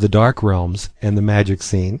exploration of the dark realms and the magic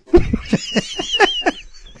scene.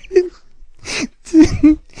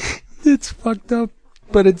 It's fucked up,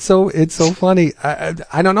 but it's so funny.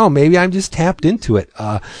 I don't know. Maybe I'm just tapped into it.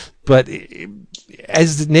 But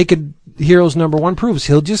as Naked Heroes #1 proves,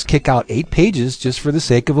 he'll just kick out 8 pages just for the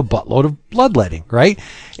sake of a buttload of bloodletting, right?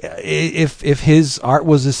 If his art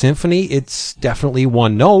was a symphony, it's definitely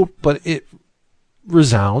one note, but it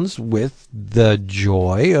resounds with the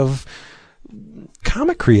joy of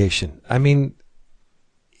comic creation. I mean,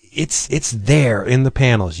 it's there in the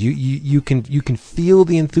panels. You can feel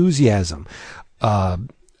the enthusiasm.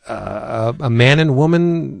 A man and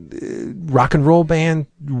woman rock and roll band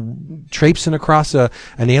traipsing across an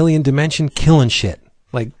alien dimension, killing shit.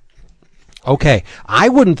 Like, okay, I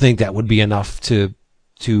wouldn't think that would be enough to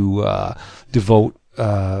devote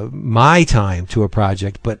my time to a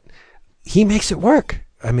project, but he makes it work.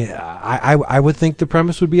 I mean, I would think the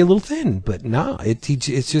premise would be a little thin, but no,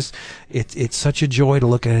 it's such a joy to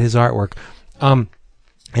look at his artwork, and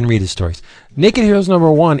read his stories. Naked Heroes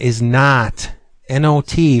 #1 is not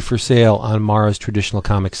NOT for sale on Mara's traditional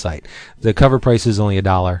comic site. The cover price is only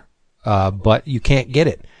 $1, but you can't get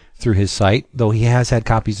it through his site, though he has had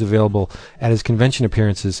copies available at his convention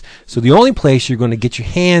appearances. So the only place you're going to get your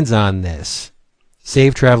hands on this,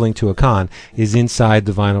 save traveling to a con, is inside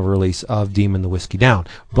the vinyl release of Demon the Whiskey Down.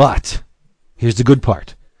 But here's the good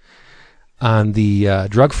part. On the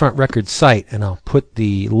Drugfront Records site, and I'll put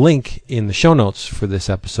the link in the show notes for this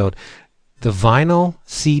episode, the vinyl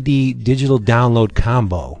CD digital download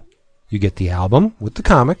combo, you get the album with the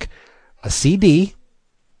comic, a CD,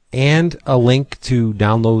 and a link to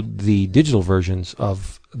download the digital versions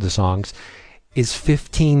of the songs, is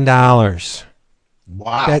 $15.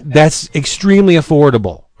 Wow. That's extremely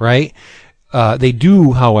affordable, right? They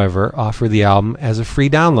do, however, offer the album as a free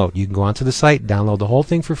download. You can go onto the site, download the whole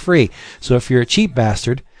thing for free. So if you're a cheap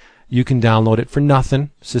bastard, you can download it for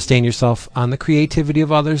nothing, sustain yourself on the creativity of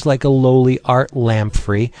others like a lowly Art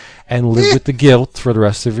Lamprey, and live with the guilt for the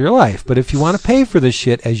rest of your life. But if you want to pay for this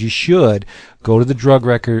shit, as you should, go to the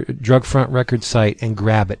Drugfront Records site and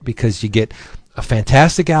grab it, because you get a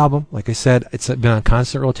fantastic album. Like I said, it's been on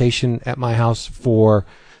constant rotation at my house for,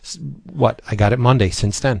 I got it Monday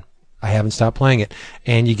since then. I haven't stopped playing it.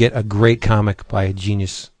 And you get a great comic by a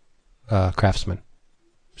genius craftsman.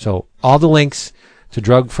 So all the links to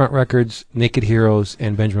Drug Front Records, Naked Heroes,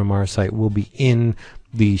 and Benjamin Marr's site will be in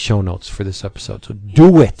the show notes for this episode. So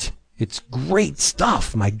do it. It's great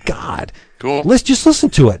stuff. My God. Cool. Let's just listen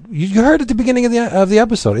to it. You heard at the beginning of the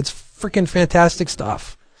episode. It's freaking fantastic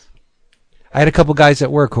stuff. I had a couple guys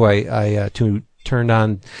at work who I turned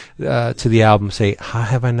on to the album say, how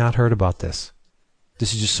have I not heard about this?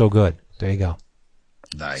 This is just so good. There you go.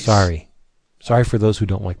 Nice. Sorry for those who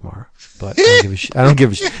don't like Marr, but I don't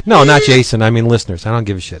give a shit. No, not Jason. I mean listeners. I don't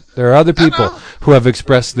give a shit. There are other people who have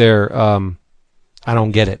expressed their I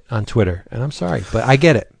don't get it on Twitter, and I'm sorry, but I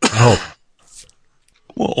get it. I hope.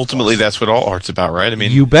 Well, ultimately, that's what all art's about, right? I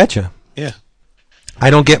mean, you betcha. Yeah.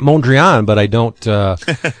 I don't get Mondrian, but I don't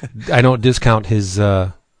discount his.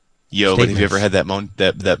 But have you ever had that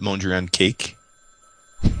Mondrian cake?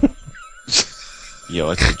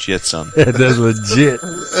 Yo, it's legit, son. That's legit.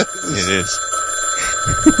 It is.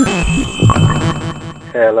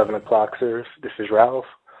 Hey, 11 o'clockers. This is Ralph.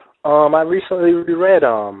 I recently reread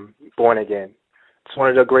Born Again. It's one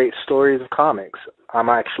of the great stories of comics. I'm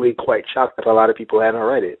actually quite shocked that a lot of people haven't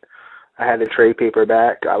read it. I had the trade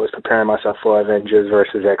paperback. I was preparing myself for Avengers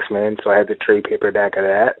versus X-Men, so I had the trade paperback of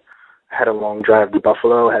that. I had a long drive to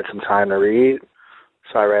Buffalo, had some time to read.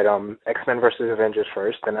 So I read X-Men versus Avengers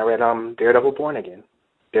first, then I read Daredevil Born Again.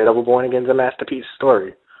 Daredevil Born Again's a masterpiece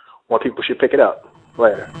story. More people should pick it up.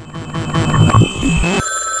 Later.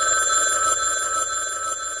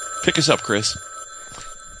 Pick us up, Chris.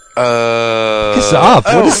 Pick us up?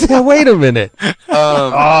 What is that? Wait a minute.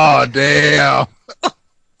 Oh, damn.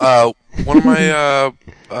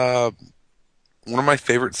 One of my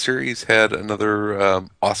favorite series had another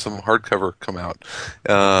awesome hardcover come out.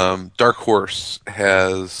 Dark Horse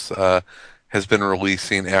has been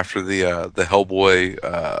releasing after the Hellboy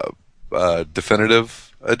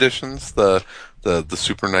definitive editions, the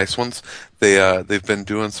super nice ones. They've been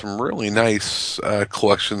doing some really nice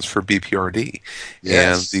collections for BPRD.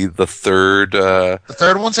 Yes. And the third The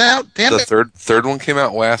third one's out? Damn it. third one came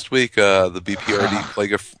out last week, the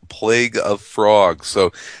BPRD Plague of Frogs.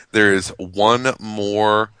 So there is one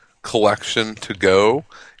more collection to go,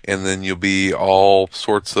 and then you'll be all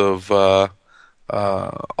sorts of caught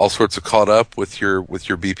up with your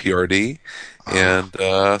BPRD. And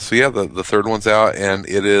so yeah, the third one's out, and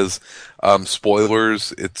it is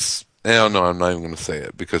spoilers. It's no, I'm not even going to say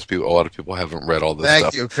it because a lot of people haven't read all this stuff.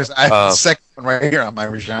 Thank you, because I have the second one right here on my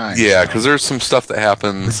Regina. Yeah, because there's some stuff that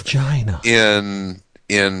happens Regina. in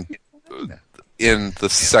the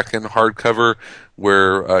second hardcover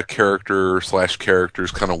where characters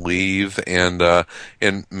kind of leave, and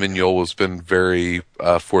Mignola's been very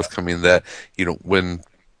forthcoming that when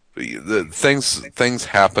the things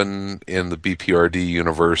happen in the BPRD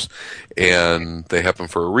universe, and they happen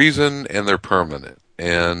for a reason, and they're permanent.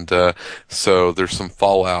 And so there's some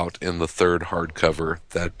fallout in the third hardcover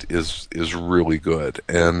that is really good.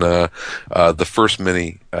 And the first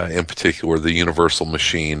mini, in particular, the Universal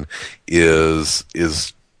Machine, it's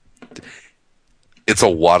a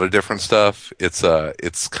lot of different stuff. It's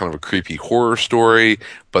kind of a creepy horror story,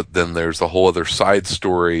 but then there's a whole other side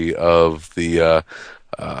story of the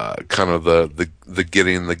kind of the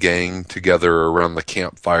getting the gang together around the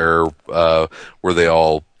campfire, where they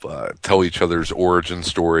all tell each other's origin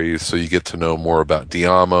stories. So you get to know more about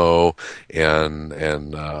Diamo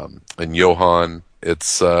and Johan.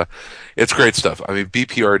 It's great stuff. I mean,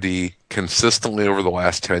 BPRD consistently over the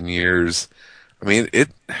last 10 years. I mean, it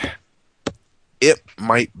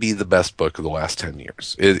might be the best book of the last 10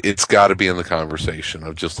 years. It's got to be in the conversation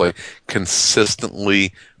of just like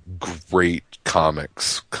consistently great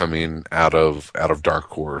comics coming out of Dark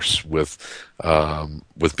Horse with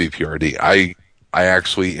BPRD. I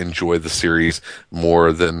actually enjoy the series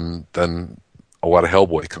more than a lot of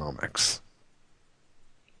Hellboy comics,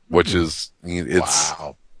 which is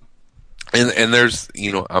Wow. And there's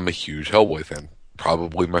I'm a huge Hellboy fan,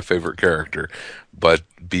 probably my favorite character, but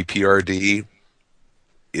BPRD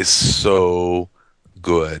is so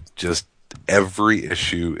good. Just every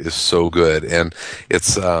issue is so good, and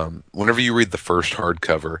it's whenever you read the first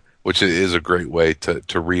hardcover, which is a great way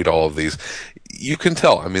to read all of these, you can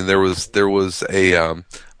tell. I mean, there was a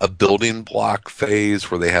building block phase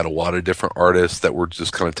where they had a lot of different artists that were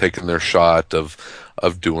just kind of taking their shot of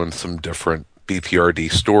doing some different BPRD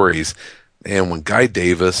stories, and when Guy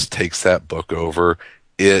Davis takes that book over,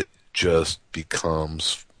 it just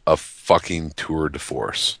becomes a fucking tour de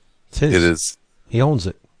force. It is. He owns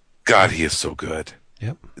it. God, he is so good.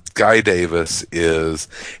 Yep. Guy Davis is,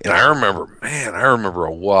 and I remember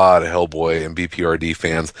a lot of Hellboy and BPRD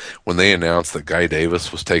fans when they announced that Guy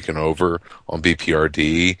Davis was taking over on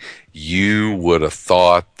BPRD. You would have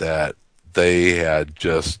thought that they had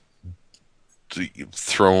just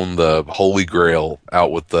thrown the holy grail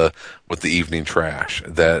out with the evening trash.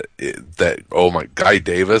 That oh my, Guy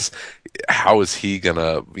Davis, how is he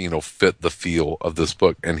gonna fit the feel of this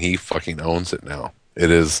book? And he fucking owns it now.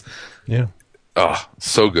 It is, yeah. Oh,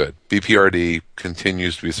 so good. BPRD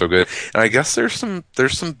continues to be so good, and I guess there's some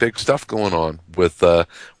big stuff going on with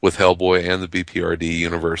Hellboy and the BPRD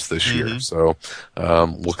universe this year. So,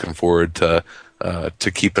 looking forward to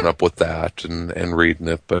keeping up with that and reading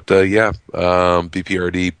it. But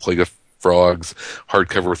BPRD Plague of Frogs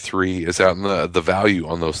hardcover 3 is out, and the value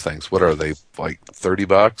on those things. What are they, like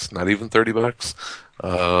 $30? Not even $30.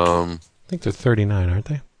 I think they're $39, aren't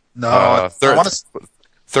they? No, I want to.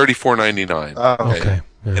 $34.99. Okay.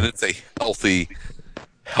 Yeah. And it's a healthy.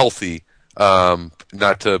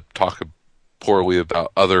 Not to talk poorly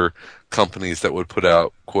about other companies that would put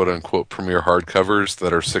out quote unquote premiere hardcovers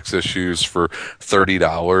that are 6 issues for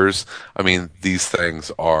 $30. I mean, these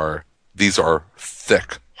are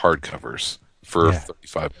thick hardcovers for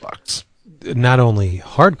 $35. Not only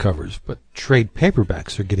hardcovers, but trade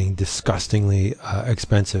paperbacks are getting disgustingly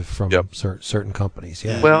expensive from certain companies.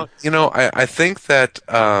 Yeah. Well, I think that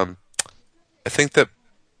that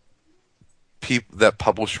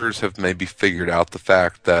publishers have maybe figured out the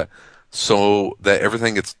fact that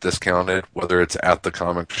everything gets discounted, whether it's at the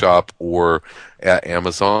comic shop or at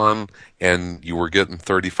Amazon, and you were getting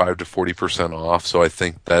 35 to 40% off. So I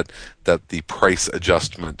think that the price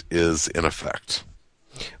adjustment is in effect.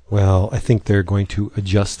 Well, I think they're going to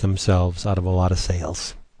adjust themselves out of a lot of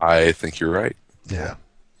sales. I think you're right. Yeah.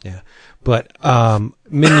 Yeah. But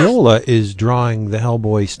Mignola is drawing the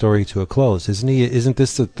Hellboy story to a close, isn't he? Isn't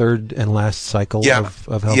this the third and last cycle of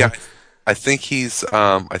Hellboy? Yeah. I think he's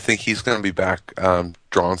going to be back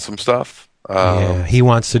drawing some stuff. He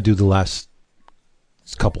wants to do the last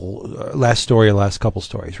couple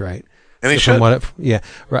stories, right? And he should. Right.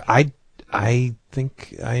 I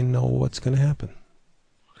think I know what's going to happen.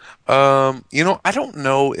 I don't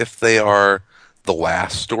know if they are the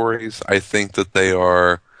last stories. I think that they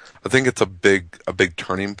are. I think it's a big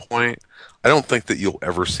turning point. I don't think that you'll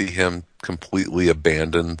ever see him completely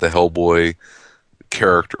abandon the Hellboy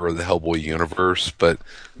character or the Hellboy universe, but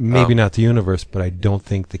maybe not the universe, but I don't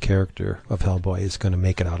think the character of Hellboy is going to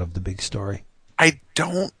make it out of the big story. I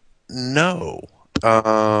don't know.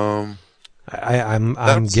 I'm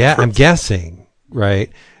guessing, right?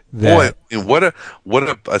 Boy, I mean, what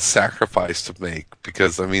a sacrifice to make,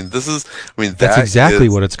 because that's exactly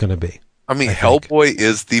what it's going to be. Hellboy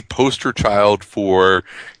is the poster child for.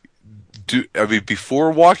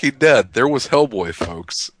 Before Walking Dead, there was Hellboy,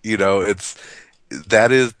 folks.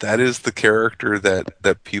 That is the character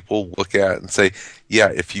that people look at and say, yeah,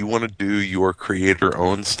 if you want to do your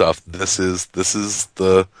creator-owned stuff, this is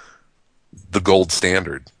the gold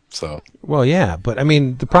standard. So. Well, yeah, but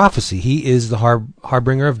the prophecy. He is the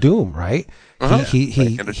harbinger of doom, right? Uh-huh.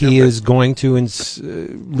 He is going to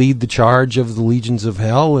lead the charge of the legions of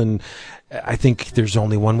hell, and I think there's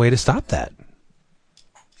only one way to stop that.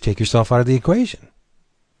 Take yourself out of the equation.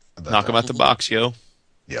 Knock him out the box, yo.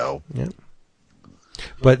 Yeah.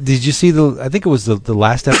 But did you see I think it was the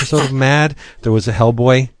last episode of Mad? There was a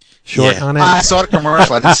Hellboy short on it. I saw the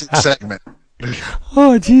commercial. I didn't see the segment.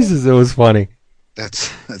 Oh, Jesus, it was funny.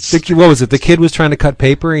 What was it? The kid was trying to cut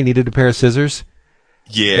paper. He needed a pair of scissors.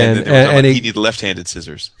 Yeah, and he needed left-handed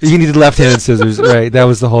scissors. He needed left-handed scissors, right? That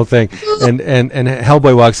was the whole thing. And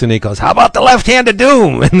Hellboy walks in and he goes, "How about the left-handed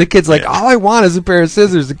doom?" And the kid's like, "All I want is a pair of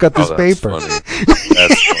scissors to cut this paper." Funny.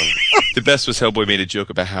 That's funny. The best was Hellboy made a joke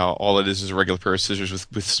about how all it is a regular pair of scissors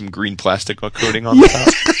with some green plastic coating on the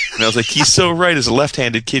top. And I was like, he's so right. As a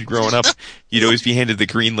left-handed kid growing up, you'd always be handed the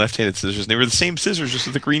green left-handed scissors, and they were the same scissors, just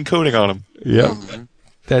with the green coating on them. Yeah. Mm-hmm.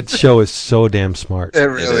 That show is so damn smart. It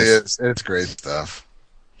really is. It's great stuff.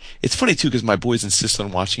 It's funny, too, because my boys insist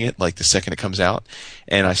on watching it, the second it comes out,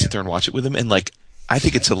 and I sit there and watch it with them, and, I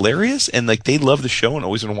think it's hilarious, and, they love the show and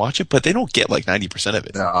always want to watch it, but they don't get, 90% of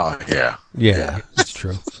it. Oh, yeah. Yeah, that's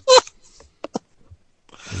true.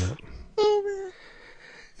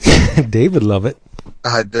 Dave would love it.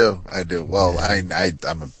 I do. Well,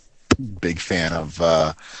 I'm a big fan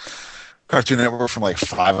of Cartoon Network from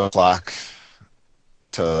 5 o'clock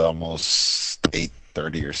to almost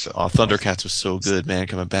 8:30 or so. Oh, Thundercats was so good, man,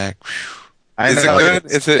 coming back. Is it good?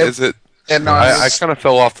 Is it? And no, I kind of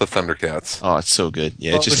fell off the Thundercats. Oh, it's so good.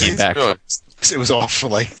 Yeah, it just came back. It was off for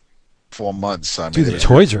 4 months. Dude, the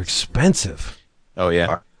toys are expensive. Oh,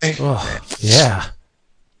 yeah. Oh, yeah.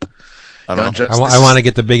 I don't know. I want to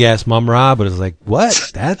get the big ass mum Ra, but it's like,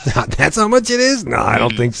 what? That's how much it is? No, I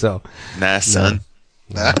don't think so. Nah, son.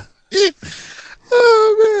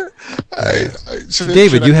 Oh man! So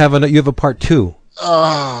David, you have a part 2.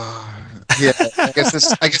 Yeah, I guess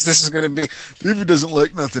this is going to be. David doesn't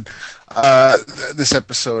like nothing. This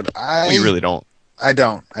episode, We really don't. I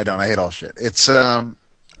don't. I hate all shit. It's Unless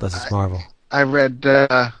it's Marvel. I read.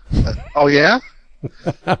 Oh yeah.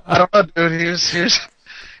 I don't know, dude.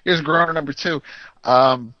 Here's Groner number 2. You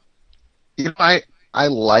know, I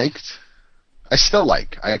still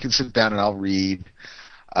like. I can sit down and I'll read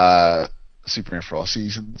Superman for All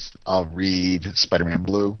Seasons. I'll read Spider-Man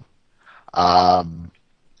Blue.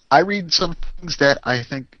 I read some things that I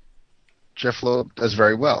think Jeff Loeb does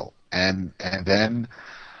very well, and then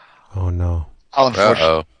Oh no! I'll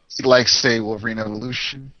unfortunately like say Wolverine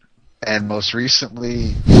Evolution, and most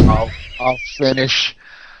recently I'll finish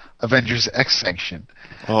Avengers Extinction.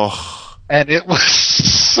 Oh, and it was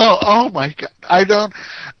so. Oh my god!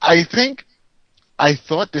 I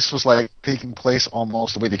thought this was like taking place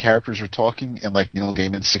almost the way the characters were talking in like Neil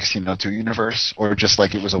Gaiman's 1602 universe, or just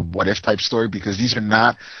like it was a what if type story, because these are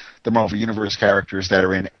not the Marvel Universe characters that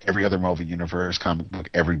are in every other Marvel Universe comic book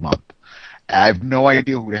every month. I have no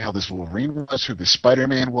idea who the hell this Wolverine was, who this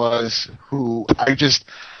Spider-Man was, I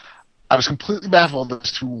was completely baffled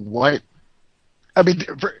as to what. I mean,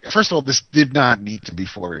 first of all, this did not need to be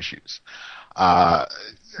 4 issues.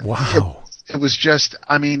 Wow. It was just,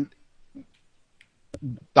 I mean,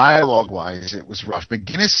 dialogue-wise, it was rough.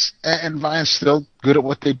 McGinnis and Vine still good at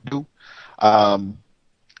what they do.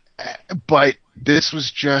 But this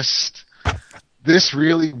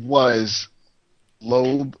really was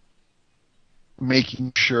Loeb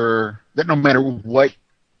making sure that no matter what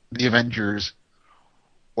the Avengers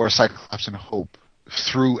or Cyclops and Hope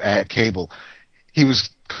threw at Cable, he was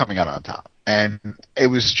coming out on top. And it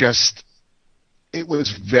was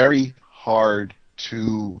very hard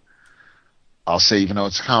to, I'll say, even though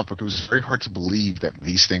it's a comic book, it was very hard to believe that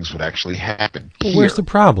these things would actually happen. Well, where's the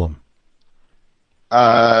problem? So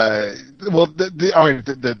the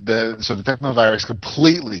technovirus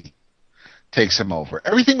completely takes him over.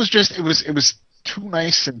 Everything was just, it was too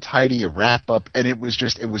nice and tidy a wrap up, and it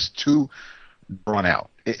was too drawn out.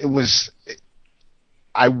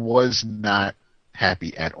 I was not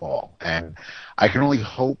happy at all, and I can only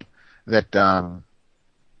hope that.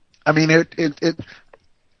 I mean, it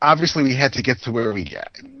obviously we had to get to where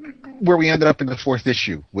we ended up in the 4th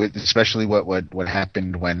issue, with especially what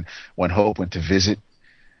happened when Hope went to visit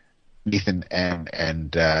Ethan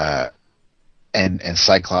and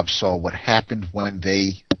Cyclops saw what happened when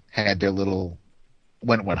they had their little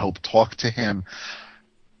when Hope talked to him.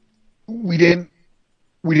 We didn't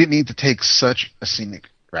need to take such a scenic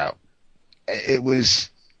route. It was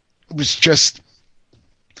just,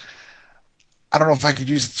 I don't know if I could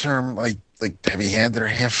use the term like heavy-handed or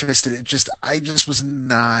ham-fisted. I just was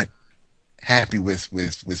not happy with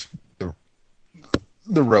the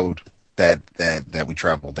road that we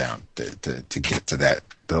traveled down to get to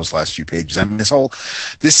those last few pages. I mean, this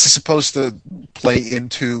is supposed to play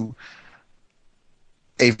into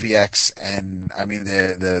AVX, and I mean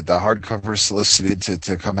the hardcover is solicited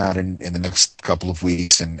to come out in the next couple of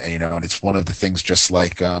weeks, and and it's one of the things, just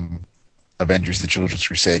like Avengers: The Children's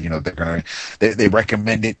Crusade. They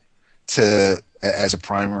recommend it as a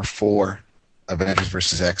primer for Avengers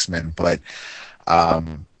versus X-Men, but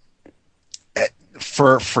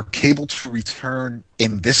for Cable to return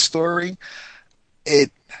in this story,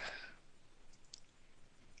 the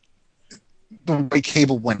way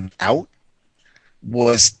Cable went out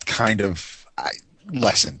was kind of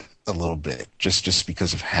lessened a little bit, just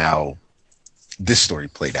because of how this story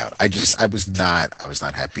played out. I was not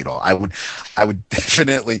happy at all. I would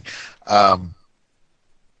definitely, I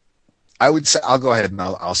would say, I'll go ahead and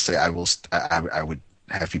I'll say I would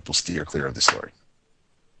have people steer clear of the story.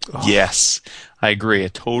 Oh. Yes, I agree. A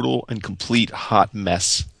total and complete hot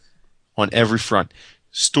mess on every front.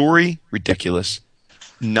 Story, ridiculous.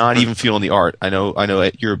 Not even feeling the art. I know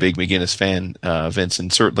you're a big McGinnis fan, Vince,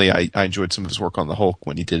 and certainly I enjoyed some of his work on the Hulk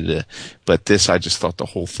when he did it. But this, I just thought the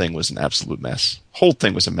whole thing was an absolute mess. Whole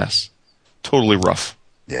thing was a mess. Totally rough.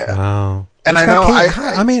 Yeah. Wow. And I know.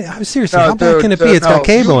 I mean, seriously, how bad can it be? It's got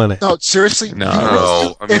Cable in it. No, seriously.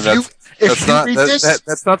 No. I mean, that's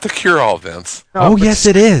not the cure-all, Vince. No, yes,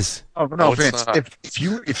 it is. Oh no, Vince. If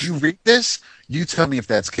you read this, you tell me if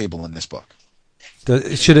that's Cable in this book.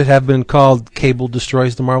 Should it have been called Cable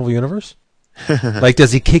Destroys the Marvel Universe? Like,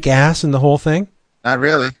 does he kick ass in the whole thing? Not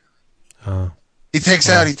really. He takes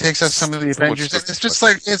out some of the Avengers.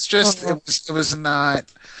 It was not.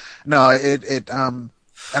 No,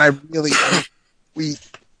 and I really,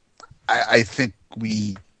 I think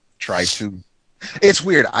we try to. It's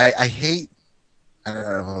weird. I hate. I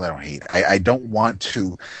don't hate. I don't want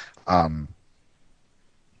to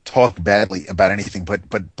talk badly about anything,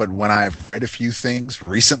 but when I've read a few things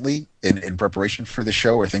recently in preparation for the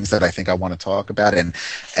show, or things that I think I want to talk about, and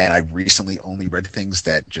I recently only read things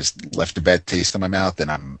that just left a bad taste in my mouth,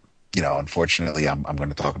 and I'm, unfortunately, I'm going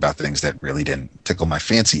to talk about things that really didn't tickle my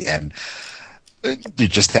fancy, and it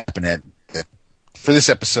just happened that for this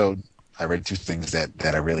episode, I read two things that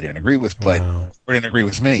I really didn't agree with, but or didn't agree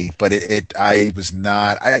with me. But I was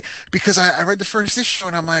not because I read the first issue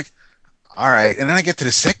and I'm like, all right, and then I get to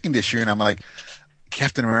the second issue and I'm like,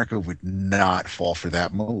 Captain America would not fall for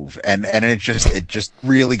that move, and it just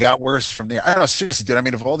really got worse from there. I don't know, seriously, dude. I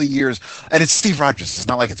mean, of all the years, and it's Steve Rogers. It's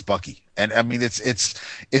not like it's Bucky, and I mean, it's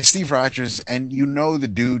Steve Rogers, and the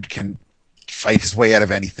dude can fight his way out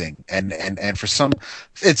of anything, and for some,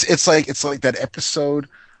 it's like that episode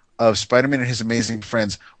of Spider-Man and His Amazing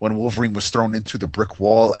Friends when Wolverine was thrown into the brick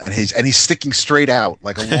wall and he's sticking straight out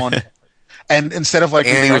like a lawn. And instead of like,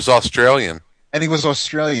 and he was Australian. And he was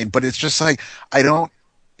Australian, but it's just like,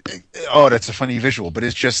 that's a funny visual, but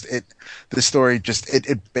it's just, the story just,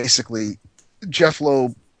 it basically, Jeff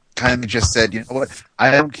Loeb kind of just said, you know what,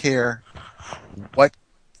 I don't care what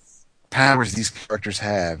powers these characters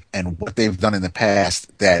have and what they've done in the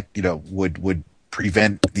past that, would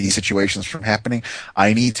prevent these situations from happening.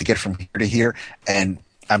 I need to get from here to here, and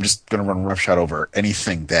I'm just going to run roughshod over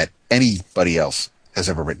anything that anybody else has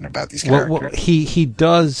ever written about these characters. Well, he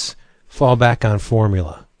does fall back on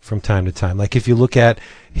formula from time to time. Like if you look at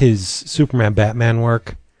his Superman Batman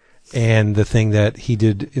work and the thing that he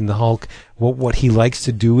did in the Hulk, what he likes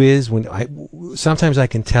to do is sometimes I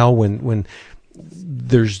can tell when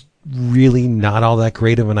there's really not all that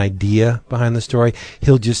great of an idea behind the story,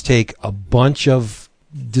 he'll just take a bunch of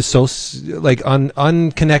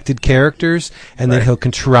unconnected characters and then he'll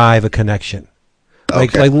contrive a connection.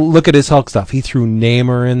 Like look at his Hulk stuff. He threw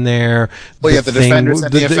Namor in there. Well, the Defenders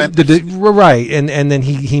and the Offenders. Right, and then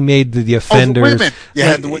he made the Offenders. Women.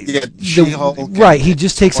 She-Hulk. Right, he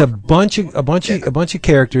just takes a bunch of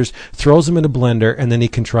characters, throws them in a blender, and then he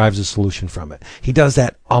contrives a solution from it. He does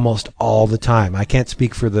that almost all the time. I can't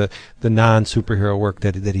speak for the non-superhero work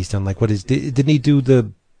that he's done. Like didn't he do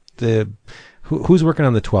the who's working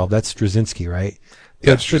on the 12? That's Straczynski, right?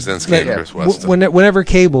 Yes, Straczynski and Chris Weston. Whenever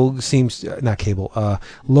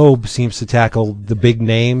Loeb seems to tackle the big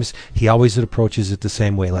names, he always approaches it the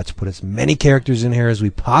same way. Let's put as many characters in here as we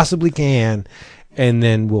possibly can, and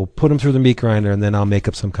then we'll put them through the meat grinder, and then I'll make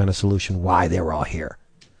up some kind of solution why they were all here.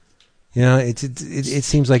 It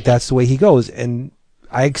seems like that's the way he goes, and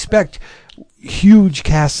I expect huge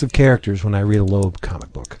casts of characters when I read a Loeb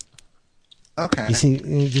comic book. Okay.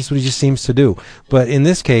 Just what he just seems to do. But in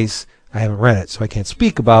this case, I haven't read it, so I can't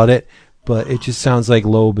speak about it, but it just sounds like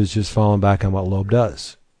Loeb is just falling back on what Loeb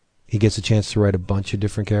does. He gets a chance to write a bunch of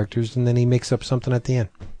different characters, and then he makes up something at the end.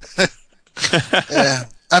 Yeah.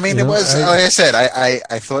 I mean, it was, like I said,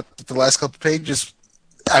 I thought that the last couple of pages,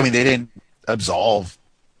 I mean, they didn't absolve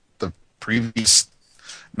the previous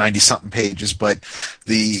 90-something pages, but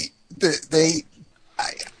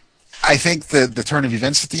I think the turn of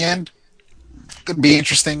events at the end could be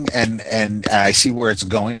interesting, and I see where it's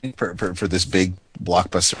going for this big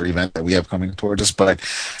blockbuster event that we have coming towards us. But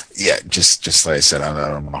yeah, just like I said, I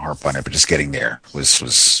don't want to harp on it, but just getting there was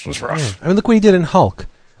rough. Yeah. I mean, look what he did in Hulk,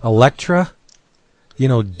 Elektra,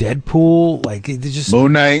 Deadpool, like they just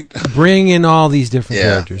Moon Knight, bring in all these different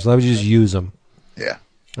characters. Let me just use them. Yeah,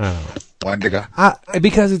 I don't know. Wendigo.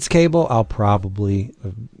 Because it's cable, I'll probably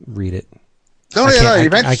read it.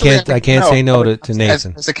 I can't say no to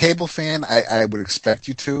Nathan. As a cable fan, I would expect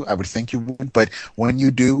you to. I would think you would. But when you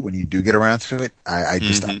do get around to it,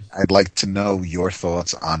 I'd like to know your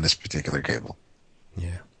thoughts on this particular cable.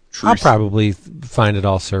 Yeah. I'll probably find it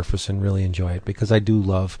all surface and really enjoy it because I do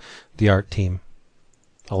love the art team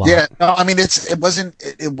a lot. Yeah. No, I mean, I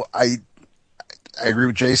agree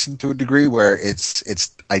with Jason to a degree where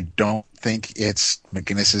I don't think it's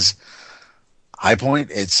McGinnis's high point.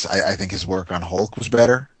 I think his work on Hulk was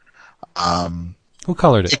better. Who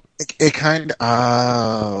colored it? It kind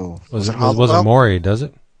of wasn't Mori, does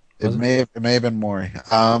it? It may have been Mori.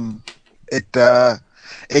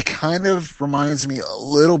 It kind of reminds me a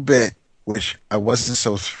little bit, which I wasn't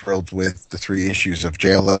so thrilled with, the 3 issues of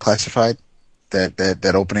JLL Classified.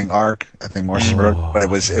 That opening arc, I think Morrison wrote, but I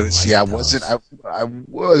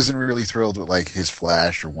wasn't really thrilled with like his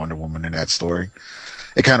Flash or Wonder Woman in that story.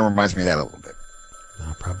 It kind of reminds me of that a little bit.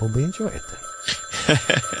 I'll probably enjoy it then.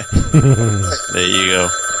 There you go.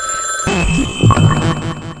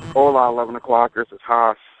 Hola, 11 o'clockers. It's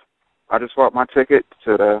Haas. I just bought my ticket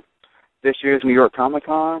to the this year's New York Comic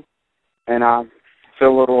Con, and I feel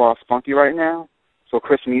a little spunky right now. So,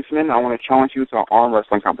 Chris Neesman, I want to challenge you to an arm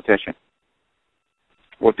wrestling competition.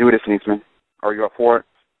 We'll do this, Neesman. Are you up for it?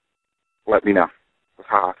 Let me know. It's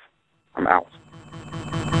Haas. I'm out.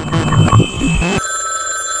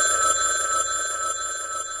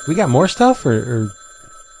 We got more stuff, or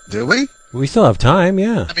Do we? we still have time?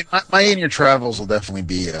 Yeah. I mean, my in your travels will definitely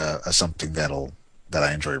be something that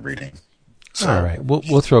I enjoy reading. So, All right,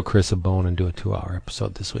 we'll throw Chris a bone and do a 2-hour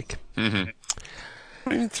episode this week. Mm-hmm.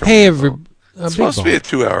 Hey, It's supposed to be a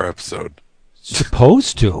 2-hour episode.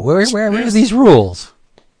 Supposed to. Where are these rules?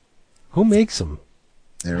 Who makes them?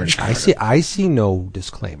 they're in I see no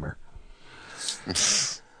disclaimer.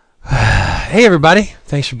 Hey, everybody!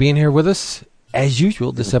 Thanks for being here with us. As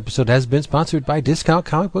usual, this episode has been sponsored by Discount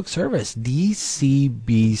Comic Book Service,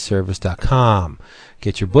 DCBService.com.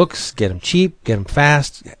 Get your books, get them cheap, get them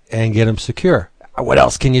fast, and get them secure. What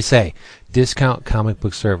else can you say? Discount Comic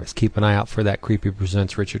Book Service. Keep an eye out for that Creepy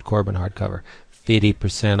Presents Richard Corbin hardcover.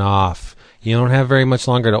 50% off. You don't have very much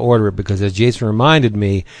longer to order it because, as Jason reminded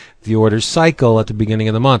me, the orders cycle at the beginning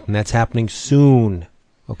of the month, and that's happening soon.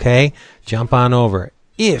 Okay? Jump on over.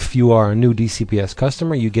 If you are a new DCPS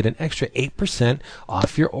customer, you get an extra 8%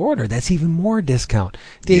 off your order. That's even more discount.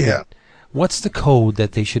 David, what's the code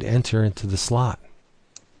that they should enter into the slot?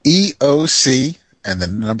 EOC and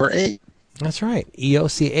then number 8. That's right.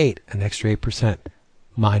 EOC8, an extra 8%.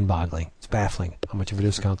 Mind-boggling. It's baffling how much of a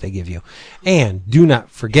discount they give you. And do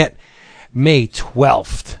not forget, May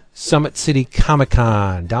 12th, Summit City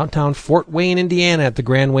Comic-Con, downtown Fort Wayne, Indiana, at the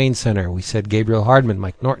Grand Wayne Center. We said Gabriel Hardman,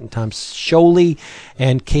 Mike Norton, Tom Scholey,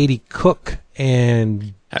 and Katie Cook.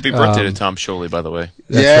 And Happy birthday to Tom Scholey, by the way.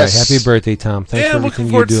 That's Yes. right. Happy birthday, Tom. Thanks for I'm everything looking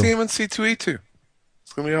you forward to do. seeing him in C2E2.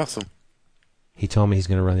 It's going to be awesome. He told me he's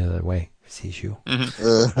going to run the other way. Sees you.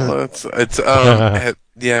 Well,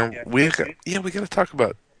 we got to talk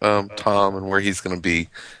about Tom and where he's going to be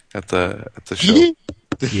at the show.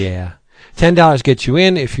 Yeah. $10 gets you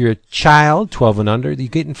in. If you're a child, 12 and under, you're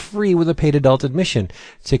getting free with a paid adult admission.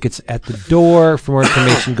 Tickets at the door. For more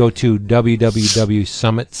information, go to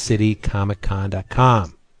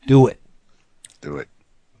www.summitcitycomiccon.com. Do it. Do it.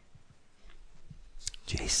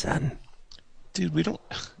 Jason. Dude, we don't.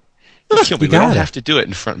 You kill me. We got don't it. have to do it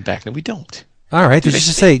in front and back. No, we don't. All right. Dude,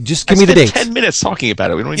 Just give me the dates. 10 minutes talking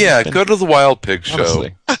about it. We don't even Yeah, spend- go to the Wild Pig show.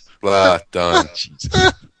 Honestly. Blah, done.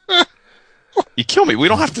 You kill me. We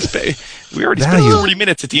don't have to spend. We already spent Value. 40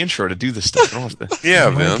 minutes at the intro to do this stuff. We don't have to. Yeah,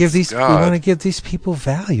 We want Vince. to give these people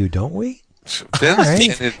value, don't we? Vince All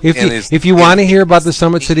right. and If you want to hear about the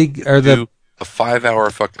Summit City or do a 5-hour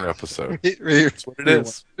fucking episode. That's what it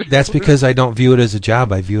is. that's because I don't view it as a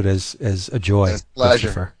job. I view it as a joy. As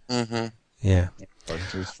pleasure. Christopher. Mm-hmm. Yeah.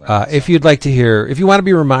 If you'd like to hear, if you want to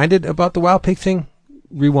be reminded about the Wild Pig thing,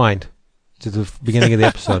 rewind to the beginning of the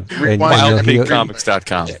episode.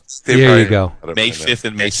 WildPigComics.com. There you go. May 5th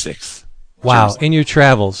and May 6th. Wow. In your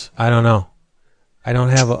travels, I don't know. I don't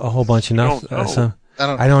have a whole bunch enough. don't know.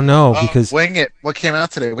 I don't know because Wing it. What came out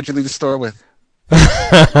today? What'd you leave the store with?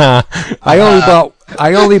 I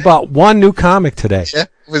only bought one new comic today. Yeah,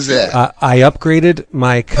 what was that? I upgraded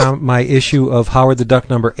my issue of Howard the Duck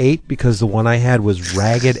number 8 because the one I had was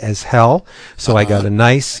ragged as hell. So I got a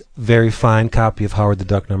nice, very fine copy of Howard the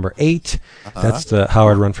Duck number 8. That's the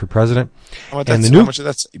Howard Run for President. How much And of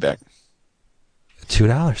that set you back?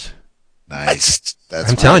 $2. Nice. That's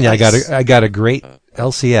I'm telling you, I nice. got a great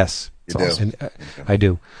LCS. You do. And, I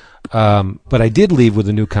do. But I did leave with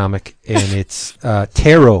a new comic, and it's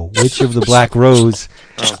Tarot, Witch of the Black Rose,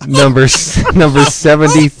 number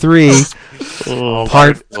 73,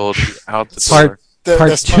 part part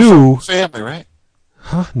That's my 2. family, right?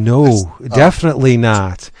 Huh? No, definitely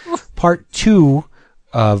not. Part 2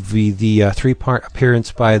 of the 3-part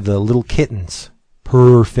appearance by the Little Kittens.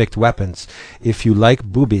 Perfect weapons. If you like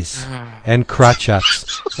boobies and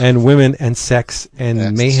crotchots and women and sex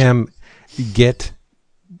and mayhem, get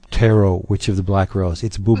Tarot, Witch of the Black Rose.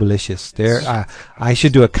 It's boobalicious. I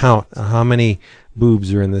should do a count of how many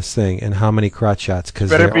boobs are in this thing and how many crotchots, because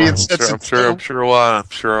Better there be are, in sets of I'm sure on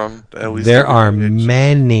at least there are every page.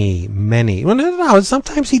 many. Well, no.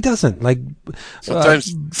 Sometimes he doesn't. Like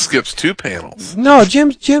Sometimes skips 2 panels. no,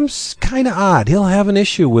 Jim's kind of odd. He'll have an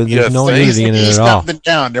issue with Yeah, there's no thanks. nudity in it He's at all. up and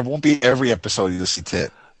down. There won't be every episode you'll see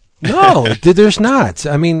tit. No, there's not.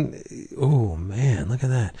 I mean, oh man, look at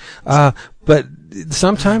that. But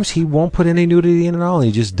sometimes he won't put any nudity in at all.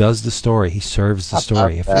 He just does the story. He serves the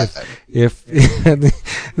story. If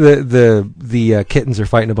the kittens are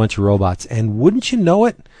fighting a bunch of robots, and wouldn't you know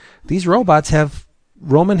it, these robots have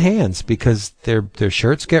Roman hands because their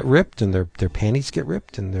shirts get ripped and their panties get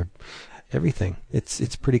ripped and their everything.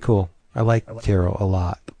 It's pretty cool. I like tarot a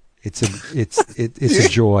lot. It's a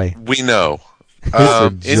joy. We know. A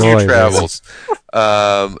In joy, your man. travels,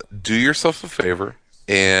 do yourself a favor,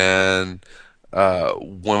 and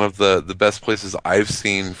one of the best places I've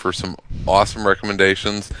seen for some awesome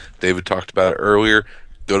recommendations, David talked about it earlier,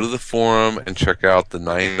 go to the forum and check out the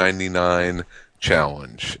 $9.99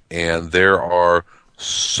 challenge. And there are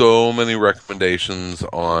so many recommendations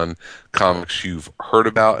on comics you've heard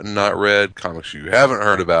about and not read, comics you haven't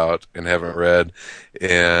heard about and haven't read,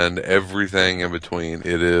 and everything in between.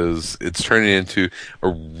 It's turning into a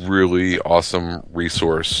really awesome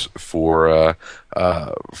resource for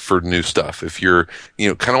new stuff. If you're,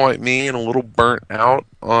 kind of like me and a little burnt out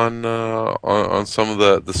on some of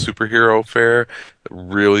the superhero fare,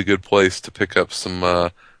 really good place to pick up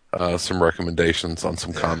some recommendations on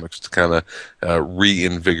some comics to kind of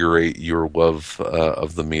reinvigorate your love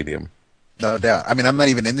of the medium. No doubt. I mean, I'm not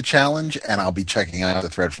even in the challenge, and I'll be checking out the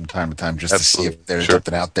thread from time to time just to see if there's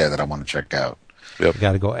something out there that I want to check out. Yep.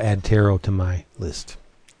 Got to go add tarot to my list.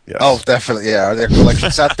 Yes. Oh, definitely. Yeah, are there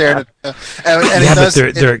collections out there? And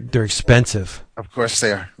but they're expensive. Of course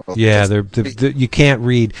they are. Well, Yeah, you can't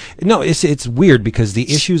read. No, it's weird because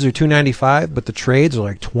the issues are $2.95, but the trades are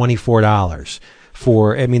like $24.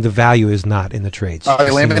 The value is not in the trades. Are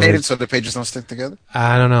they laminated so the pages don't stick together?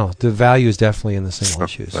 I don't know. The value is definitely in the single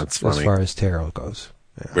issues. That's funny. As far as tarot goes.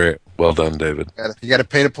 Yeah. Very well done, David. You got to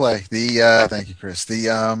pay to play. Thank you, Chris.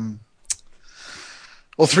 3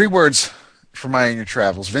 words for my in your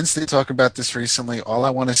travels. Vince did talk about this recently. All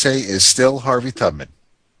I want to say is still Harvey Tubman.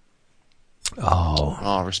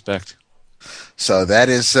 Oh, respect. So that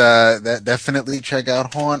is that. Definitely check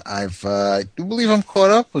out Haunt. I do believe I'm caught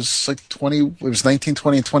up. It was like 20. It was 19,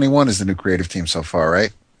 20, and 21 is the new creative team so far,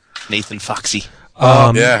 right? Nathan Foxy.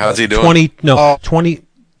 Yeah, how's he doing? 20.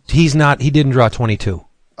 He's not. He didn't draw 22.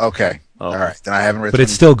 Okay. All right. Then I haven't read. But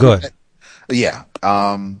it's still good. Yeah.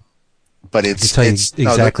 But it's. I can tell you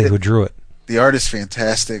exactly who drew it. The art is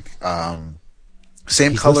fantastic.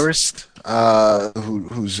 Same colorist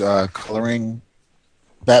who's coloring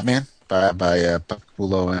Batman. By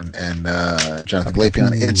Capullo and Jonathan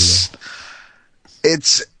Glapion.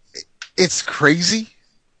 It's crazy.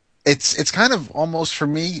 It's kind of almost, for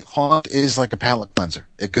me, Haunt is like a palate cleanser,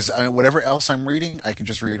 because whatever else I'm reading, I can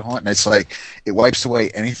just read Haunt, and it's like it wipes away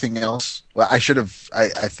anything else. Well, I should have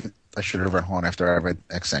read Haunt after I read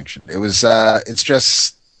Extinction. It's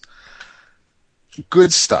just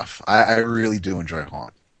good stuff. I really do enjoy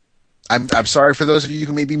Haunt. I'm sorry for those of you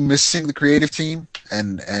who may be missing the creative team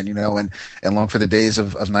and long for the days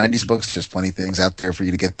of 90s books. There's plenty of things out there for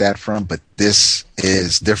you to get that from, but this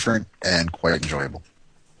is different and quite enjoyable.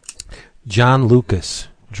 John Lucas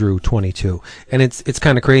drew 22, and it's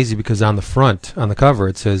kind of crazy because on the cover,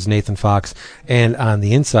 it says Nathan Fox, and on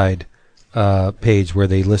the inside page where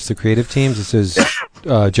they list the creative teams, it says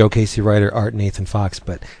Joe Casey writer, art Nathan Fox,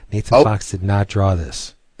 but Nathan Fox did not draw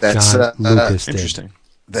this. That's John Lucas did. Interesting.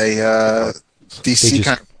 They DC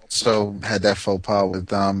kind of also had that faux pas with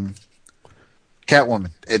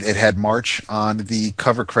Catwoman. It had March on the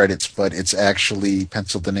cover credits, but it's actually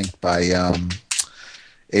penciled and inked by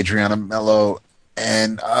Adriana Mello,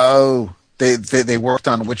 and they worked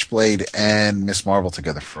on Witchblade and Miss Marvel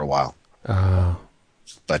together for a while.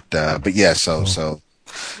 But yeah, so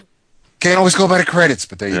can't always go by the credits,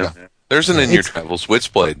 but there you go. There's an In Your Travels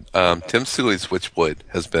Witchblade. Tim Seeley's Witchblade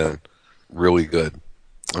has been really good.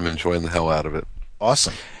 I'm enjoying the hell out of it.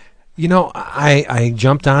 Awesome. I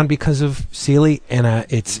jumped on because of Seeley, and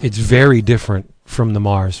it's very different from the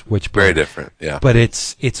Mars Witchblade. Very different, yeah. But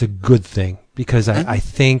it's a good thing, because I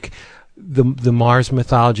think the Mars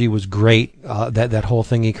mythology was great. That whole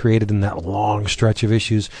thing he created in that long stretch of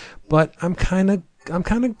issues. But I'm kind of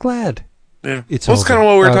glad. Yeah, it's kind of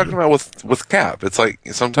what we were talking about with Cap. It's like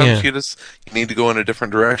sometimes you need to go in a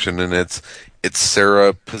different direction, and it's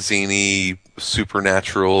Sarah Pazzini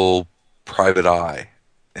supernatural Private Eye,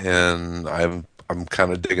 and I'm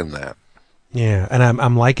kind of digging that. Yeah, and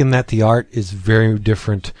I'm liking that the art is very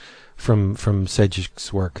different from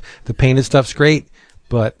Sedgwick's work. The painted stuff's great,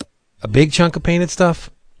 but a big chunk of painted stuff,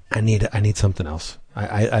 I need something else.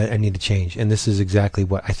 I need to change, and this is exactly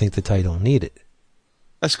what I think the title needed.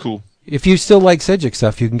 That's cool. If you still like Sedgwick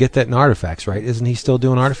stuff, you can get that in Artifacts, right? Isn't he still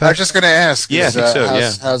doing Artifacts? I was just going to ask. Yeah, I think so.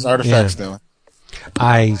 How's Artifacts doing?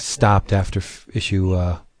 I stopped after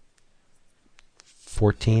issue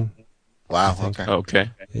 14. Wow. Okay.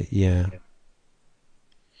 Yeah.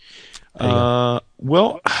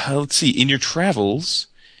 Well, let's see. In your travels,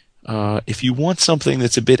 if you want something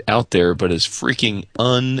that's a bit out there but is freaking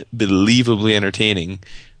unbelievably entertaining,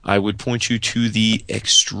 I would point you to the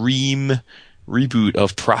Extreme reboot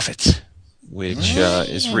of Prophet which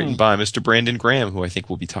is written by Mr. Brandon Graham, who I think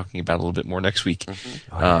we'll be talking about a little bit more next week,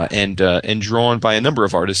 and drawn by a number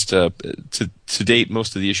of artists. To date,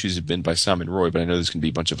 most of the issues have been by Simon Roy, but I know there's going to be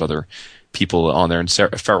a bunch of other people on there. And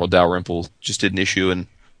Farrell Dalrymple just did an issue, and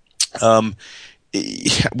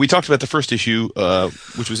we talked about the first issue,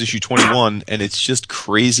 which was issue 21, and it's just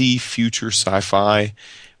crazy future sci-fi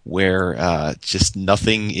where just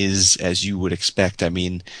nothing is as you would expect. I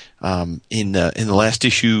mean, in the last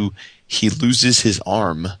issue, he loses his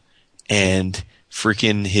arm, and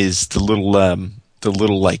freaking the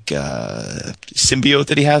little like symbiote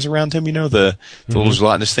that he has around him, the little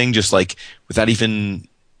gelatinous thing, just like without even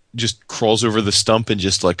just crawls over the stump and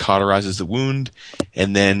just like cauterizes the wound,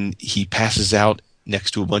 and then he passes out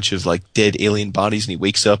next to a bunch of like dead alien bodies, and he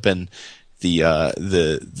wakes up and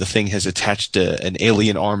the thing has attached an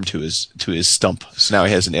alien arm to his stump. So now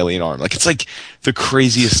he has an alien arm. Like, it's like the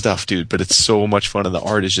craziest stuff, dude, but it's so much fun, and the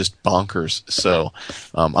art is just bonkers. So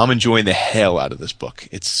I'm enjoying the hell out of this book.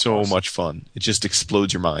 It's so much fun. It just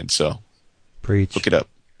explodes your mind. So Preach. Look it up.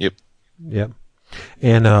 Yep.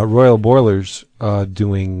 And Royal Boilers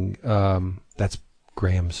doing that's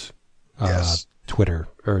Graham's Twitter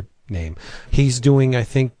or name. He's doing, I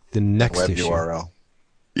think, the next web issue. URL.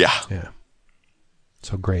 Yeah.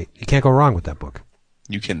 So great. You can't go wrong with that book.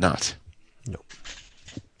 You cannot. Nope.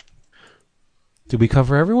 Did we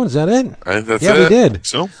cover everyone? Is that it? That's yeah, it. we did.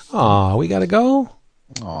 So? Aw, we gotta go?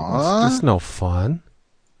 Aww. That's no fun.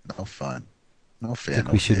 No fun. No I fan. think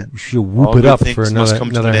No we fan. should whoop All it good up things for must come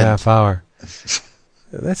to another an end. half hour.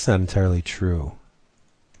 That's not entirely true.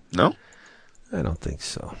 No? I don't think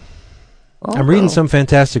so. Oh, I'm reading no. some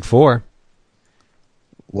Fantastic Four.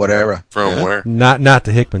 Whatever. From where? Not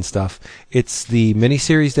the Hickman stuff. It's the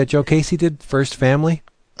miniseries that Joe Casey did, First Family.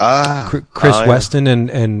 Chris yeah. Weston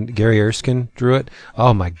and Gary Erskine drew it.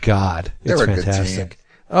 Oh my God, They it's were a good fantastic.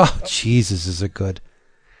 Oh Jesus, is it good?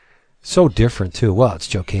 So different too. Well, it's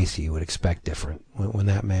Joe Casey. You would expect different when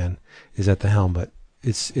that man is at the helm, but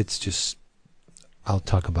it's just. I'll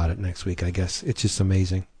talk about it next week, I guess. It's just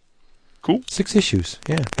amazing. Cool. 6 issues.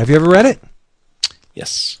 Yeah. Have you ever read it?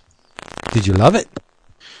 Yes. Did you love it?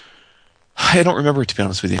 I don't remember it, to be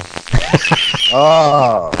honest with you.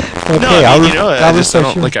 Oh. Okay, No, I mean, I'll I refresh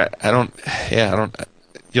don't, you. like, I don't,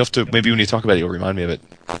 you'll have to, maybe when you talk about it, you'll remind me of it.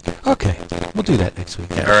 Okay, we'll do that next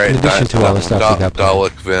week. All right. In addition to all the stuff we got planned.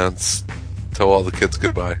 Dalek, Vince, tell all the kids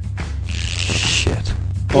goodbye. Shit.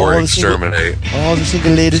 Or exterminate. Oh, the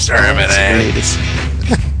single latest. Exterminate.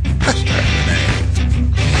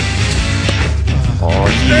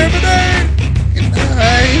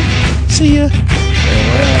 See ya.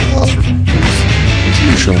 Well,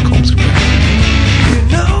 Sherlock Holmes.